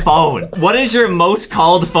in my phone. What is your most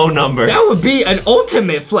called phone number? That would be an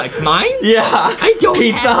ultimate flex. Mine? Yeah. I don't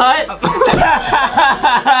Pizza Hut?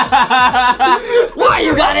 Why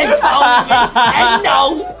you gotta expose me? And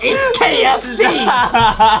no, it's KFC.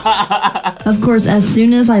 Of course, as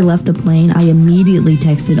soon as I left the plane, I immediately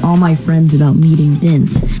texted all my friends about meeting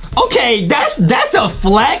Vince. Okay, that's a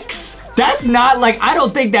flex. That's not like, I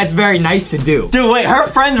don't think that's very nice to do. Dude, wait, her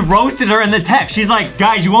friends roasted her in the text. She's like,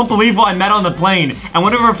 guys, you won't believe who I met on the plane. And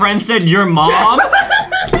one of her friends said, your mom?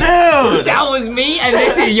 Dude! That was me, and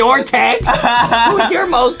this is your text? Who's your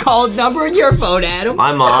most called number in your phone, Adam?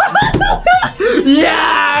 My mom.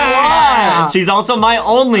 Yeah! She's also my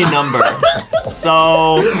only number.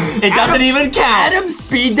 So, it doesn't even count. Adam's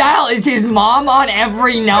speed dial is his mom on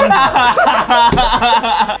every number.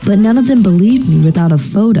 But none of them believed me without a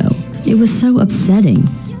photo. It was so upsetting.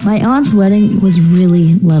 My aunt's wedding was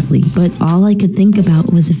really lovely, but all I could think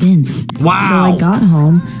about was Vince. Wow. So I got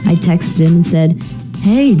home, I texted him and said,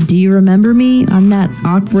 hey, do you remember me? I'm that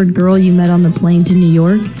awkward girl you met on the plane to New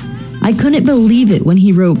York. I couldn't believe it when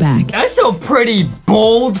he wrote back. That's a pretty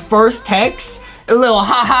bold first text. A little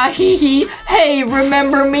ha-ha hee-hee. Hey,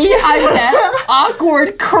 remember me? I'm that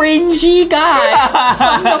awkward, cringy guy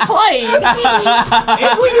from the plane.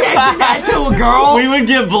 If we texted that to a girl, we would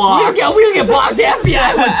get blocked. We would get blocked. The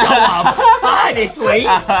FBI would show up, honestly.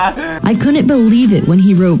 I couldn't believe it when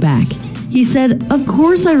he wrote back. He said, of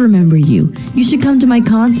course I remember you. You should come to my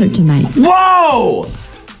concert tonight. Whoa!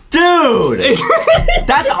 Dude!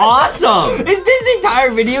 That's awesome! Is this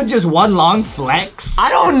entire video just one long flex? I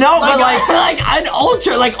don't know, but like an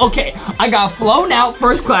ultra, like, okay, I got flown out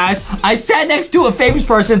first class, I sat next to a famous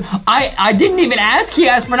person, I didn't even ask, he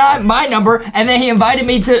asked for my number, and then he invited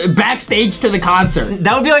me to backstage to the concert.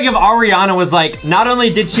 That would be like if Ariana was like, not only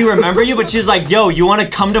did she remember you, but she's like, yo, you wanna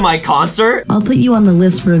come to my concert? I'll put you on the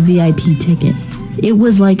list for a VIP ticket. It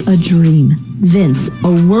was like a dream. Vince,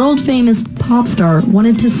 a world-famous pop star,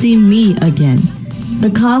 wanted to see me again.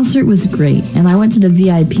 The concert was great, and I went to the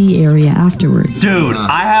VIP area afterwards. Dude,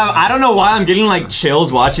 I don't know why I'm getting like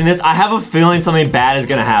chills watching this. I have a feeling something bad is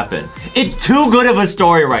gonna happen. It's too good of a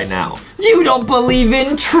story right now. You don't believe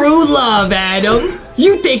in true love, Adam.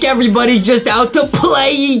 You think everybody's just out to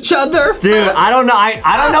play each other? Dude, I don't know.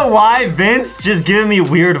 I don't know why Vince just giving me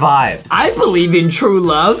weird vibes. I believe in true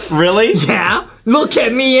love. Really? Yeah. Look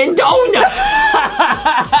at me in donuts.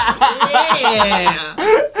 Yeah.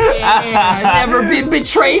 I've never been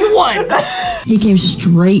betrayed once. He came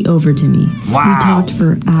straight over to me. Wow. We talked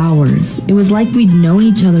for hours. It was like we'd known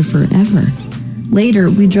each other forever. Later,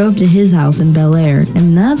 we drove to his house in Bel Air,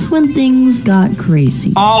 and that's when things got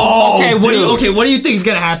crazy. Oh, okay. What do you think is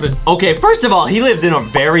gonna happen? Okay, first of all, he lives in a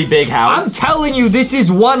very big house. I'm telling you, this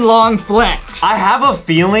is one long flex. I have a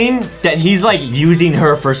feeling that he's like using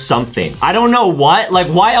her for something. I don't know what. Like,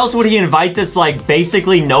 why else would he invite this like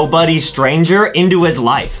basically nobody stranger into his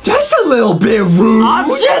life? That's a little bit rude. I'm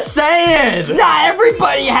just saying. Not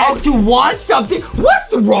everybody has to want something.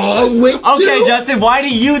 What's wrong with you? Okay, Justin, why do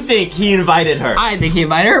you think he invited her? I think he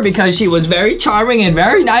invited her because she was very charming and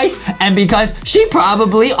very nice, and because she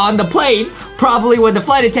probably on the plane, when the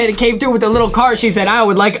flight attendant came through with the little cart, she said, I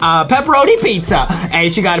would like a pepperoni pizza.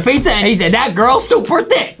 And she got a pizza, and he said, that girl's super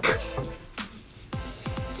thick.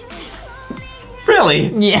 Really?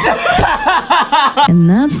 Yeah. And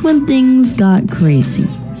that's when things got crazy.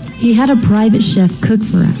 He had a private chef cook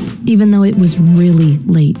for us, even though it was really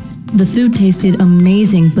late. The food tasted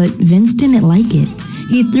amazing, but Vince didn't like it.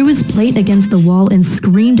 He threw his plate against the wall and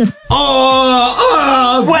screamed at—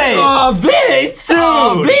 Vince!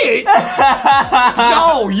 Vince!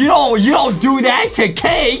 No, you don't do that to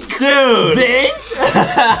cake! Dude! Vince!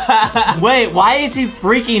 Wait, why is he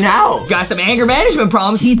freaking out? Got some anger management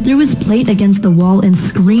problems. He threw his plate against the wall and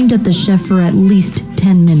screamed at the chef for at least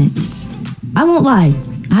 10 minutes. I won't lie,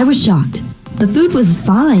 I was shocked. The food was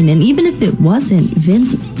fine, and even if it wasn't,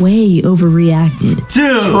 Vince way overreacted.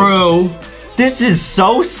 Dude! True. This is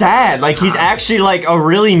so sad. Like, he's actually, like, a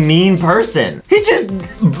really mean person. He just,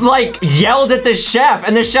 like, yelled at the chef,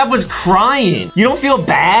 and the chef was crying. You don't feel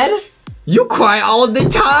bad? You cry all the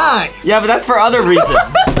time. Yeah, but that's for other reasons.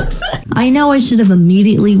 I know I should have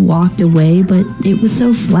immediately walked away, but it was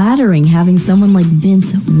so flattering having someone like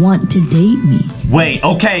Vince want to date me. Wait,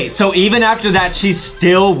 okay, so even after that, she's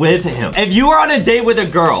still with him. If you were on a date with a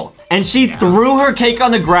girl, And she threw her cake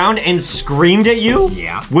on the ground and screamed at you?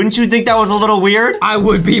 Yeah. Wouldn't you think that was a little weird? I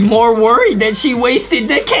would be more worried that she wasted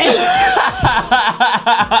the cake.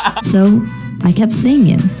 So, I kept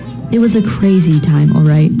singing. It was a crazy time,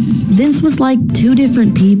 alright? Vince was like two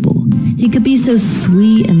different people. He could be so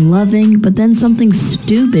sweet and loving, but then something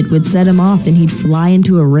stupid would set him off and he'd fly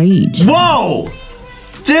into a rage. Whoa!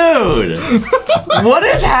 Dude! What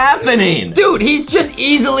is happening? Dude, he's just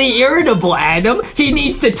easily irritable, Adam. He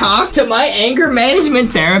needs to talk to my anger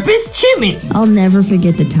management therapist, Jimmy. I'll never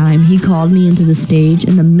forget the time he called me into the stage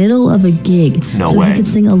in the middle of a gig so he could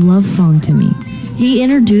sing a love song to me. He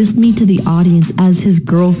introduced me to the audience as his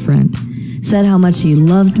girlfriend, said how much he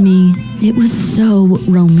loved me. It was so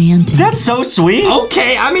romantic. That's so sweet.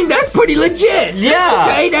 Okay, I mean, that's pretty legit. Yeah.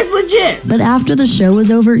 Okay, that's legit. But after the show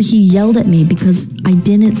was over, he yelled at me because I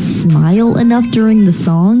didn't smile enough during the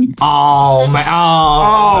song. Oh, man.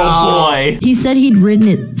 Oh, boy. He said he'd written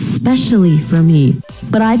it specially for me.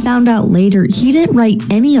 But I found out later he didn't write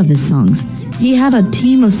any of his songs. He had a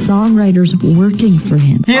team of songwriters working for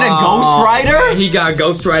him. He had a ghostwriter? He got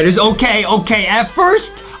ghostwriters. Okay. At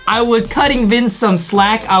first, I was cutting Vince some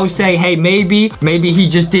slack. I was saying, hey, maybe he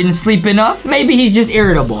just didn't sleep enough. Maybe he's just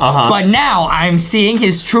irritable. But now I'm seeing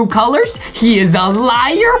his true colors. He is a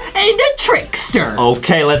liar and a trickster.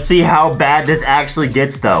 Okay, let's see how bad this actually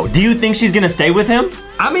gets, though. Do you think she's gonna stay with him?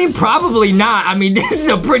 I mean, probably not. I mean, this is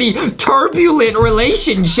a pretty turbulent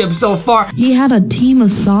relationship so far. He had a team of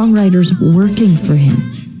songwriters working for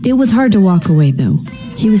him. It was hard to walk away, though.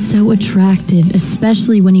 He was so attractive,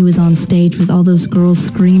 especially when he was on stage with all those girls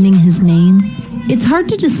screaming his name. It's hard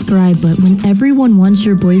to describe, but when everyone wants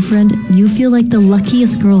your boyfriend, you feel like the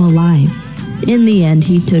luckiest girl alive. In the end,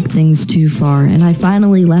 he took things too far, and I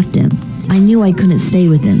finally left him. I knew I couldn't stay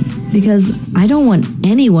with him, because I don't want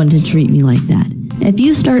anyone to treat me like that. If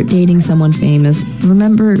you start dating someone famous,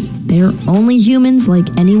 remember, they're only humans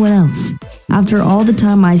like anyone else. After all the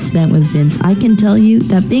time I spent with Vince, I can tell you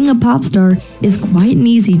that being a pop star is quite an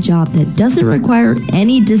easy job that doesn't require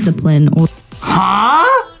any discipline or...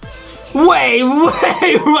 Huh? Wait.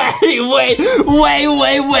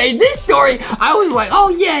 This story, I was like, oh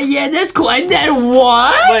yeah, that's cool. And then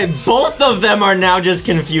what? Wait, both of them are now just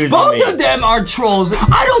confusing me. Both of them are trolls.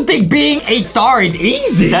 I don't think being a star is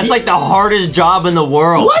easy. That's like the hardest job in the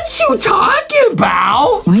world. What you talking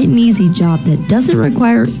about? Quite an easy job that doesn't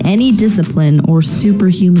require any discipline or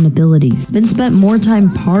superhuman abilities. Vince spent more time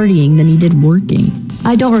partying than he did working.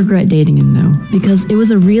 I don't regret dating him though, because it was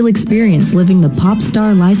a real experience living the pop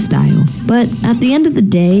star lifestyle. But at the end of the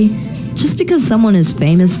day, just because someone is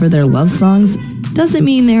famous for their love songs doesn't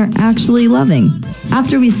mean they're actually loving.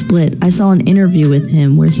 After we split, I saw an interview with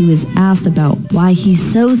him where he was asked about why he's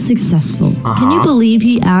so successful. Can you believe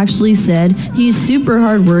he actually said he's super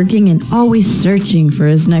hardworking and always searching for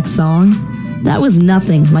his next song? That was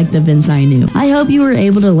nothing like the Vince I knew. I hope you were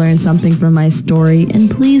able to learn something from my story, and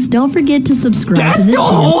please don't forget to subscribe to this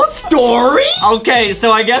channel. That's the whole story? Okay,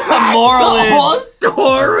 so I guess the moral is... the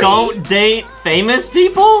whole story? Don't date famous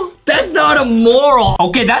people? That's not a moral.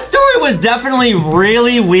 Okay, that story was definitely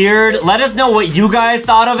really weird. Let us know what you guys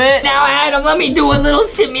thought of it. Now, Adam, let me do a little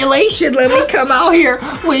simulation. Let me come out here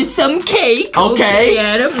with some cake. Okay.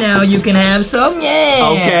 Adam, now you can have some. Yeah.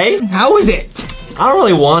 Okay. How was it? I don't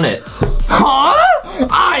really want it. Huh?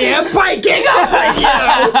 I am breaking up with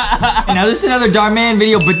you! Now, this is another Darman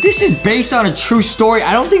video, but this is based on a true story.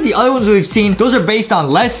 I don't think the other ones we've seen, those are based on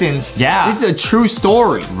lessons. Yeah. This is a true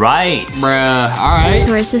story. Right. Bruh, all right.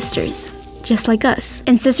 We're sisters, just like us.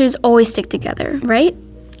 And sisters always stick together, right?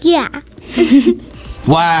 Yeah.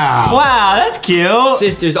 Wow. Wow, that's cute.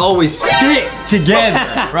 Sisters always stick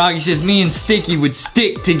together. Rocky says me and Sticky would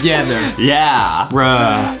stick together. Yeah.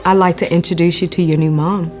 Bruh. I'd like to introduce you to your new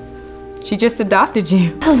mom. She just adopted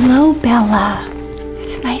you. Hello, Bella.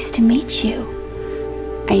 It's nice to meet you.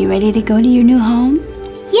 Are you ready to go to your new home?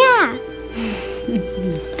 Yeah.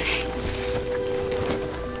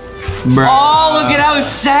 Bruh. Oh, look at how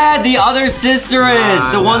sad the other sister is.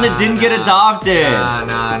 The one that didn't get adopted. Nah.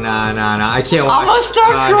 I can't watch. I'm gonna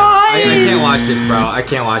start crying. I can't watch this, bro. I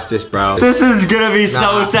can't watch this, bro. This is gonna be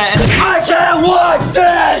so sad. I can't watch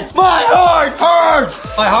this! My heart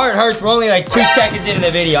hurts! My heart hurts. We're only like 2 seconds into the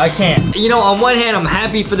video. I can't. You know, on one hand, I'm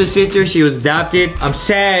happy for the sister. She was adopted. I'm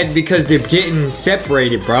sad because they're getting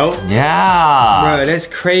separated, bro. Yeah. Bro, that's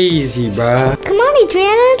crazy, bro. Come on,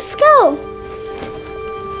 Adriana, let's go.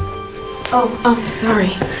 Oh, I'm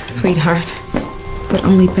sorry, sweetheart. But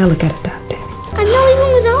only Bella got adopted. I'm not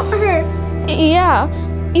leaving without her. Yeah,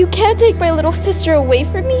 you can't take my little sister away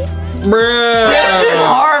from me. Bruh. This is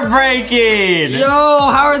heartbreaking. Yo,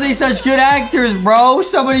 how are they such good actors, bro?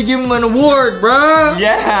 Somebody give them an award, bro.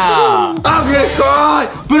 Yeah. I'm gonna cry,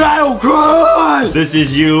 but I don't cry. This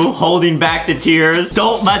is you holding back the tears.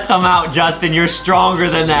 Don't let them out, Justin. You're stronger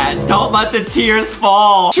than that. Don't let the tears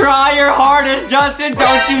fall. Try your hardest, Justin.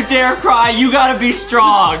 Don't you dare cry. You gotta be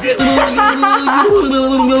strong.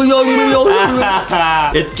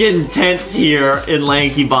 It's getting tense here in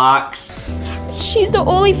LankyBox. She's the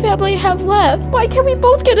only family I have left. Why can't we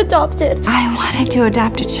both get adopted? I wanted to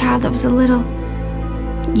adopt a child that was a little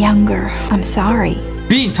younger. I'm sorry.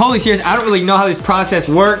 Being totally serious, I don't really know how this process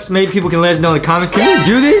works. Maybe people can let us know in the comments. Can you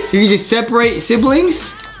do this? You just separate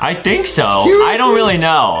siblings? I think so. Seriously? I don't really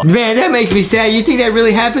know. Man, that makes me sad. You think that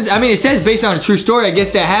really happens? I mean, it says based on a true story. I guess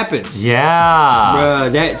that happens. Yeah.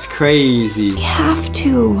 Bruh, that's crazy. We have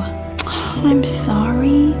to. I'm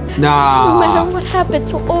sorry. Nah. No matter what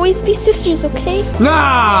happens, we'll always be sisters, okay?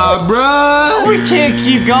 Nah, bruh. We can't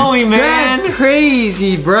keep going, man. That's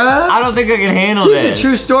crazy, bruh. I don't think I can handle This this. is a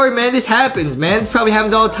true story, man. This happens, man. This probably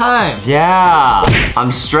happens all the time. Yeah.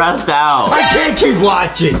 I'm stressed out. I can't keep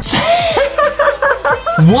watching.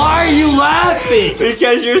 Why are you laughing?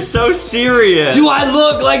 Because you're so serious. Do I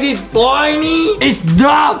look like it's funny? It's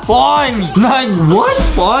not funny. Like, what's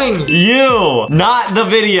funny? You, not the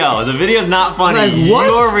video. The video's not funny. Like, what's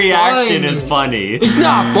Your reaction funny? is funny. It's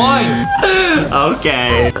not funny.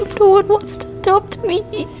 Okay. How come no one wants to adopt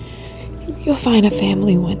me? You'll find a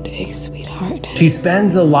family one day, sweetheart. She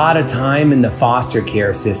spends a lot of time in the foster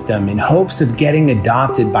care system in hopes of getting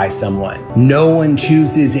adopted by someone. No one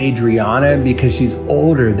chooses Adriana because she's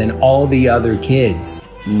older than all the other kids.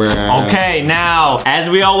 Okay, now, as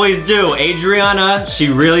we always do, Adriana, she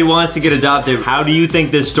really wants to get adopted. How do you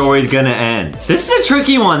think this story is gonna end? This is a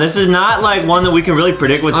tricky one. This is not like one that we can really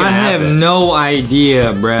predict what's gonna happen. I have no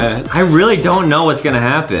idea, bruh. I really don't know what's gonna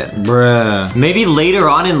happen. Bruh. Maybe later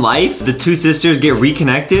on in life, the two sisters get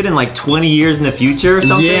reconnected in like 20 years in the future or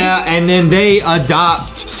something? Yeah, and then they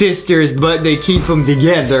adopt sisters, but they keep them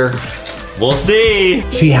together. We'll see.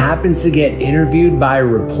 She happens to get interviewed by a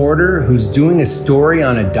reporter who's doing a story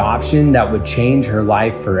on adoption that would change her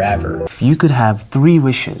life forever. If you could have 3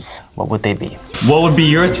 wishes, what would they be? What would be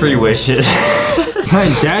your 3 wishes?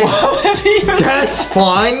 That's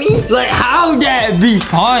funny? Like, how'd that be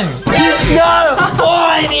funny? It's not a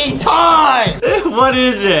funny time! What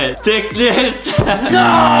is it? Thickness?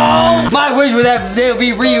 No! My wish was that they'll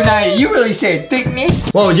be reunited. You really said thickness?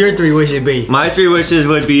 What would your 3 wishes be? My 3 wishes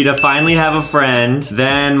would be to finally have a friend.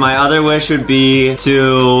 Then my other wish would be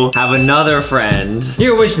to have another friend.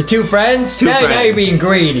 Your wish for 2 friends? Now you're being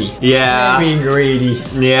greedy. Yeah. Now you're being greedy.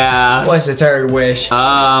 Yeah. What's the 3rd wish?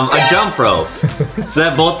 A jump rope. So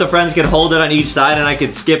that both the friends could hold it on each side and I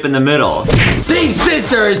could skip in the middle. These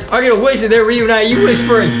sisters are gonna wish that they're reunited. You wish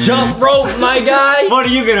for a jump rope, my guy? What are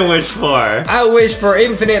you gonna wish for? I wish for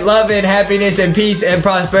infinite love and happiness and peace and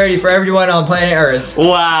prosperity for everyone on planet Earth.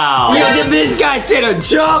 Wow. Yo, this guy said a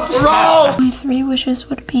jump rope! My 3 wishes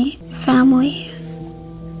would be family,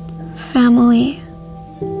 family,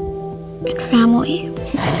 and family.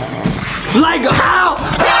 Like,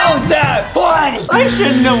 how's that funny? I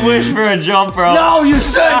shouldn't have wished for a jump rope. No, you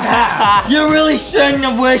shouldn't have. You really shouldn't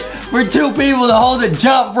have wished for 2 people to hold a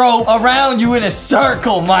jump rope around you in a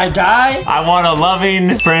circle, my guy. I want a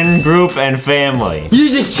loving friend group and family.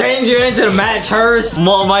 You just change your answer to match hers?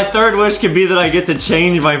 Well, my 3rd wish could be that I get to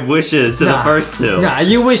change my wishes to the first 2. Nah,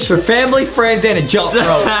 you wish for family, friends, and a jump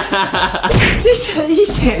rope. He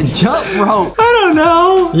said jump rope. I don't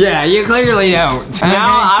know. Yeah, you clearly don't.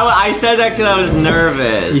 Now, I said that because I was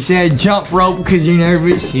nervous. You said jump rope because you're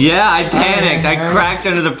nervous? Yeah, I panicked. I cracked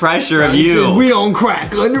under the pressure of you. We don't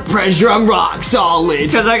crack under pressure. I'm rock solid.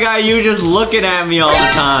 Because I got you just looking at me all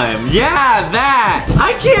the time. Yeah, that.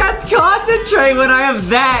 I can't concentrate when I have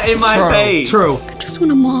that in my face. True. I just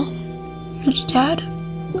want a mom and a dad.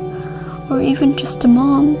 Or even just a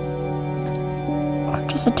mom. Or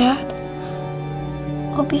just a dad.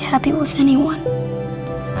 I'll be happy with anyone.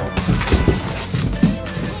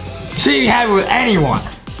 She'd be happy with anyone.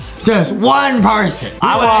 Just one person.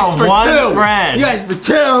 I want one friend. You asked for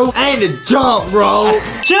 2 and a jump rope.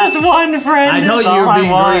 Just one friend. I told you you were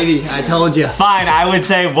being greedy. I told you. Fine, I would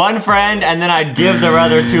say one friend and then I'd give the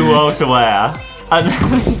other 2 away.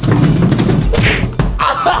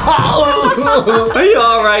 Are you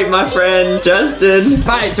alright, my friend, Justin? If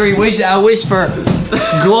I had 3 wishes, I wish for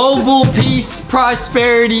global peace,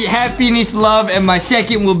 prosperity, happiness, love, and my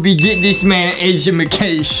 2nd will be get this man an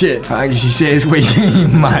education. She says we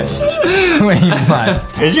must. We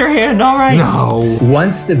must. Is your hand alright? No.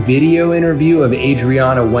 Once the video interview of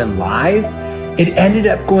Adriana went live, It ended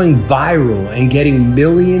up going viral and getting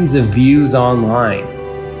millions of views online.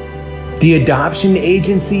 The adoption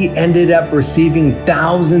agency ended up receiving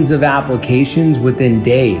thousands of applications within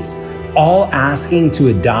days, all asking to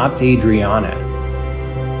adopt Adriana.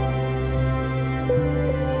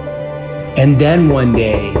 And then one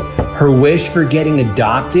day, her wish for getting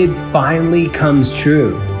adopted finally comes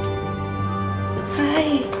true.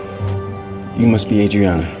 Hi. You must be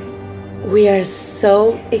Adriana. We are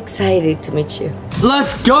so excited to meet you.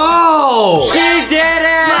 Let's go! She did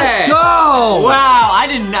it! Let's go! Wow, I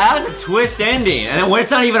didn't. That was a twist ending, and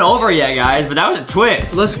it's not even over yet, guys. But that was a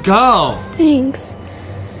twist. Let's go! Thanks.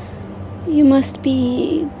 You must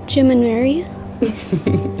be Jim and Mary.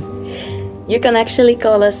 You can actually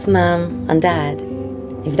call us Mom and Dad,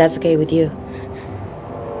 if that's okay with you.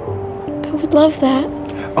 I would love that.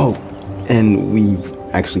 Oh, and we've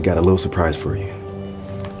actually got a little surprise for you.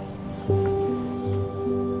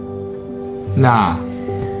 Nah.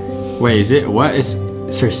 Wait, is it what? It's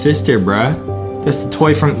her sister, bruh. That's the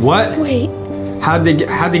toy from what? Wait. How'd they get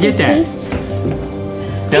that? This?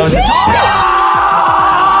 That was the toy.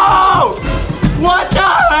 No! What the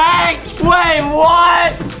heck? Wait,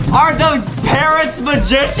 what? Are those parents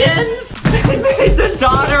magicians? They made the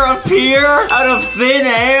daughter appear out of thin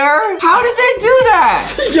air? How did they do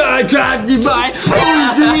that? You're attracted by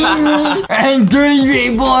and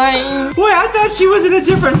dreamy boy. Wait, I thought she was in a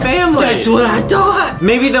different family. That's what I thought.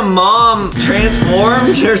 Maybe the mom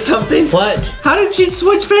transformed or something? What? How did she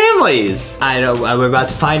switch families? I don't. We're about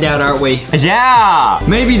to find out, aren't we? Yeah.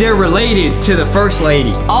 Maybe they're related to the first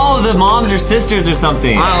lady. Oh, the moms are sisters or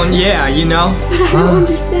something. Yeah, you know. But I don't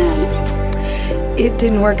understand. It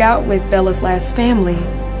didn't work out with Bella's last family,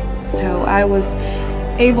 so I was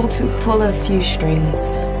able to pull a few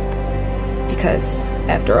strings. Because,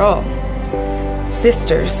 after all,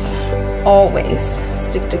 sisters always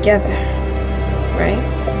stick together, right?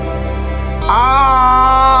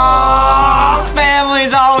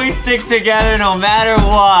 Families always stick together no matter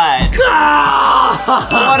what.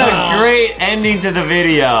 What a great ending to the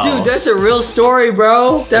video. Dude, that's a real story,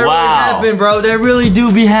 bro. That really happened, bro. That really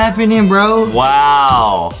do be happening, bro.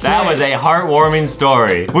 Wow. That was a heartwarming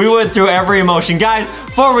story. We went through every emotion. Guys,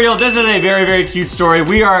 for real, this is a very, very cute story.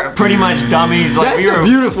 We are pretty much dummies. Like, That's a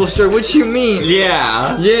beautiful story. What you mean?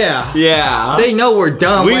 Yeah. Yeah. Yeah. They know we're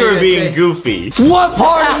dumb. We were being goofy. What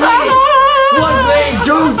part of me was being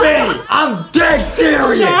goofy? I'm dead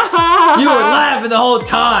serious. You were laughing the whole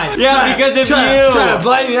time. Yeah, because of you. Trying to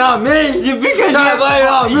blame it on me. Because trying to blame it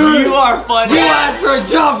on me. You are funny. You asked for a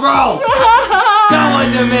jump rope. That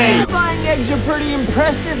wasn't me. Flying eggs are pretty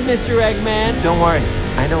impressive, Mr. Eggman. Don't worry,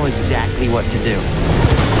 I know exactly what to do.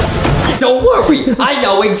 Don't worry, I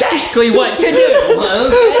know exactly what to do.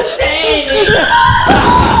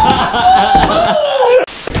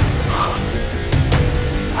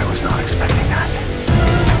 I was not expecting that.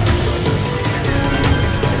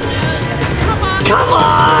 Come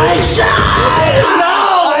on!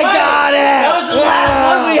 No! I got it! That was the last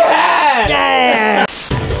one we had! Yeah!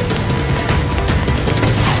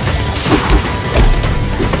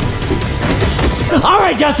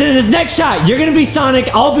 Alright, Justin, in this next shot, you're gonna be Sonic,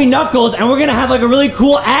 I'll be Knuckles, and we're gonna have like a really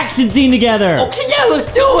cool action scene together. Okay, yeah, let's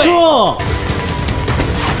do it! Cool!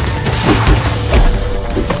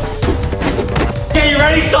 Okay, you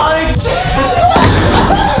ready, Sonic?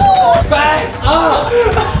 Back up!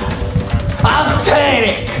 I'm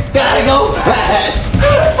saying it! Gotta go fast!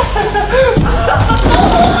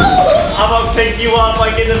 I'm gonna pick you up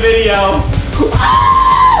like in the video.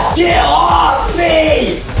 Get off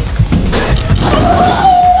me!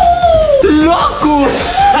 Knuckles!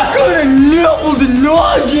 Gonna nibble the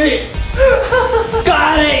nuggets!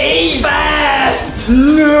 Gotta eat fast!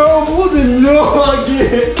 Nibble the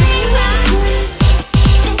nuggets!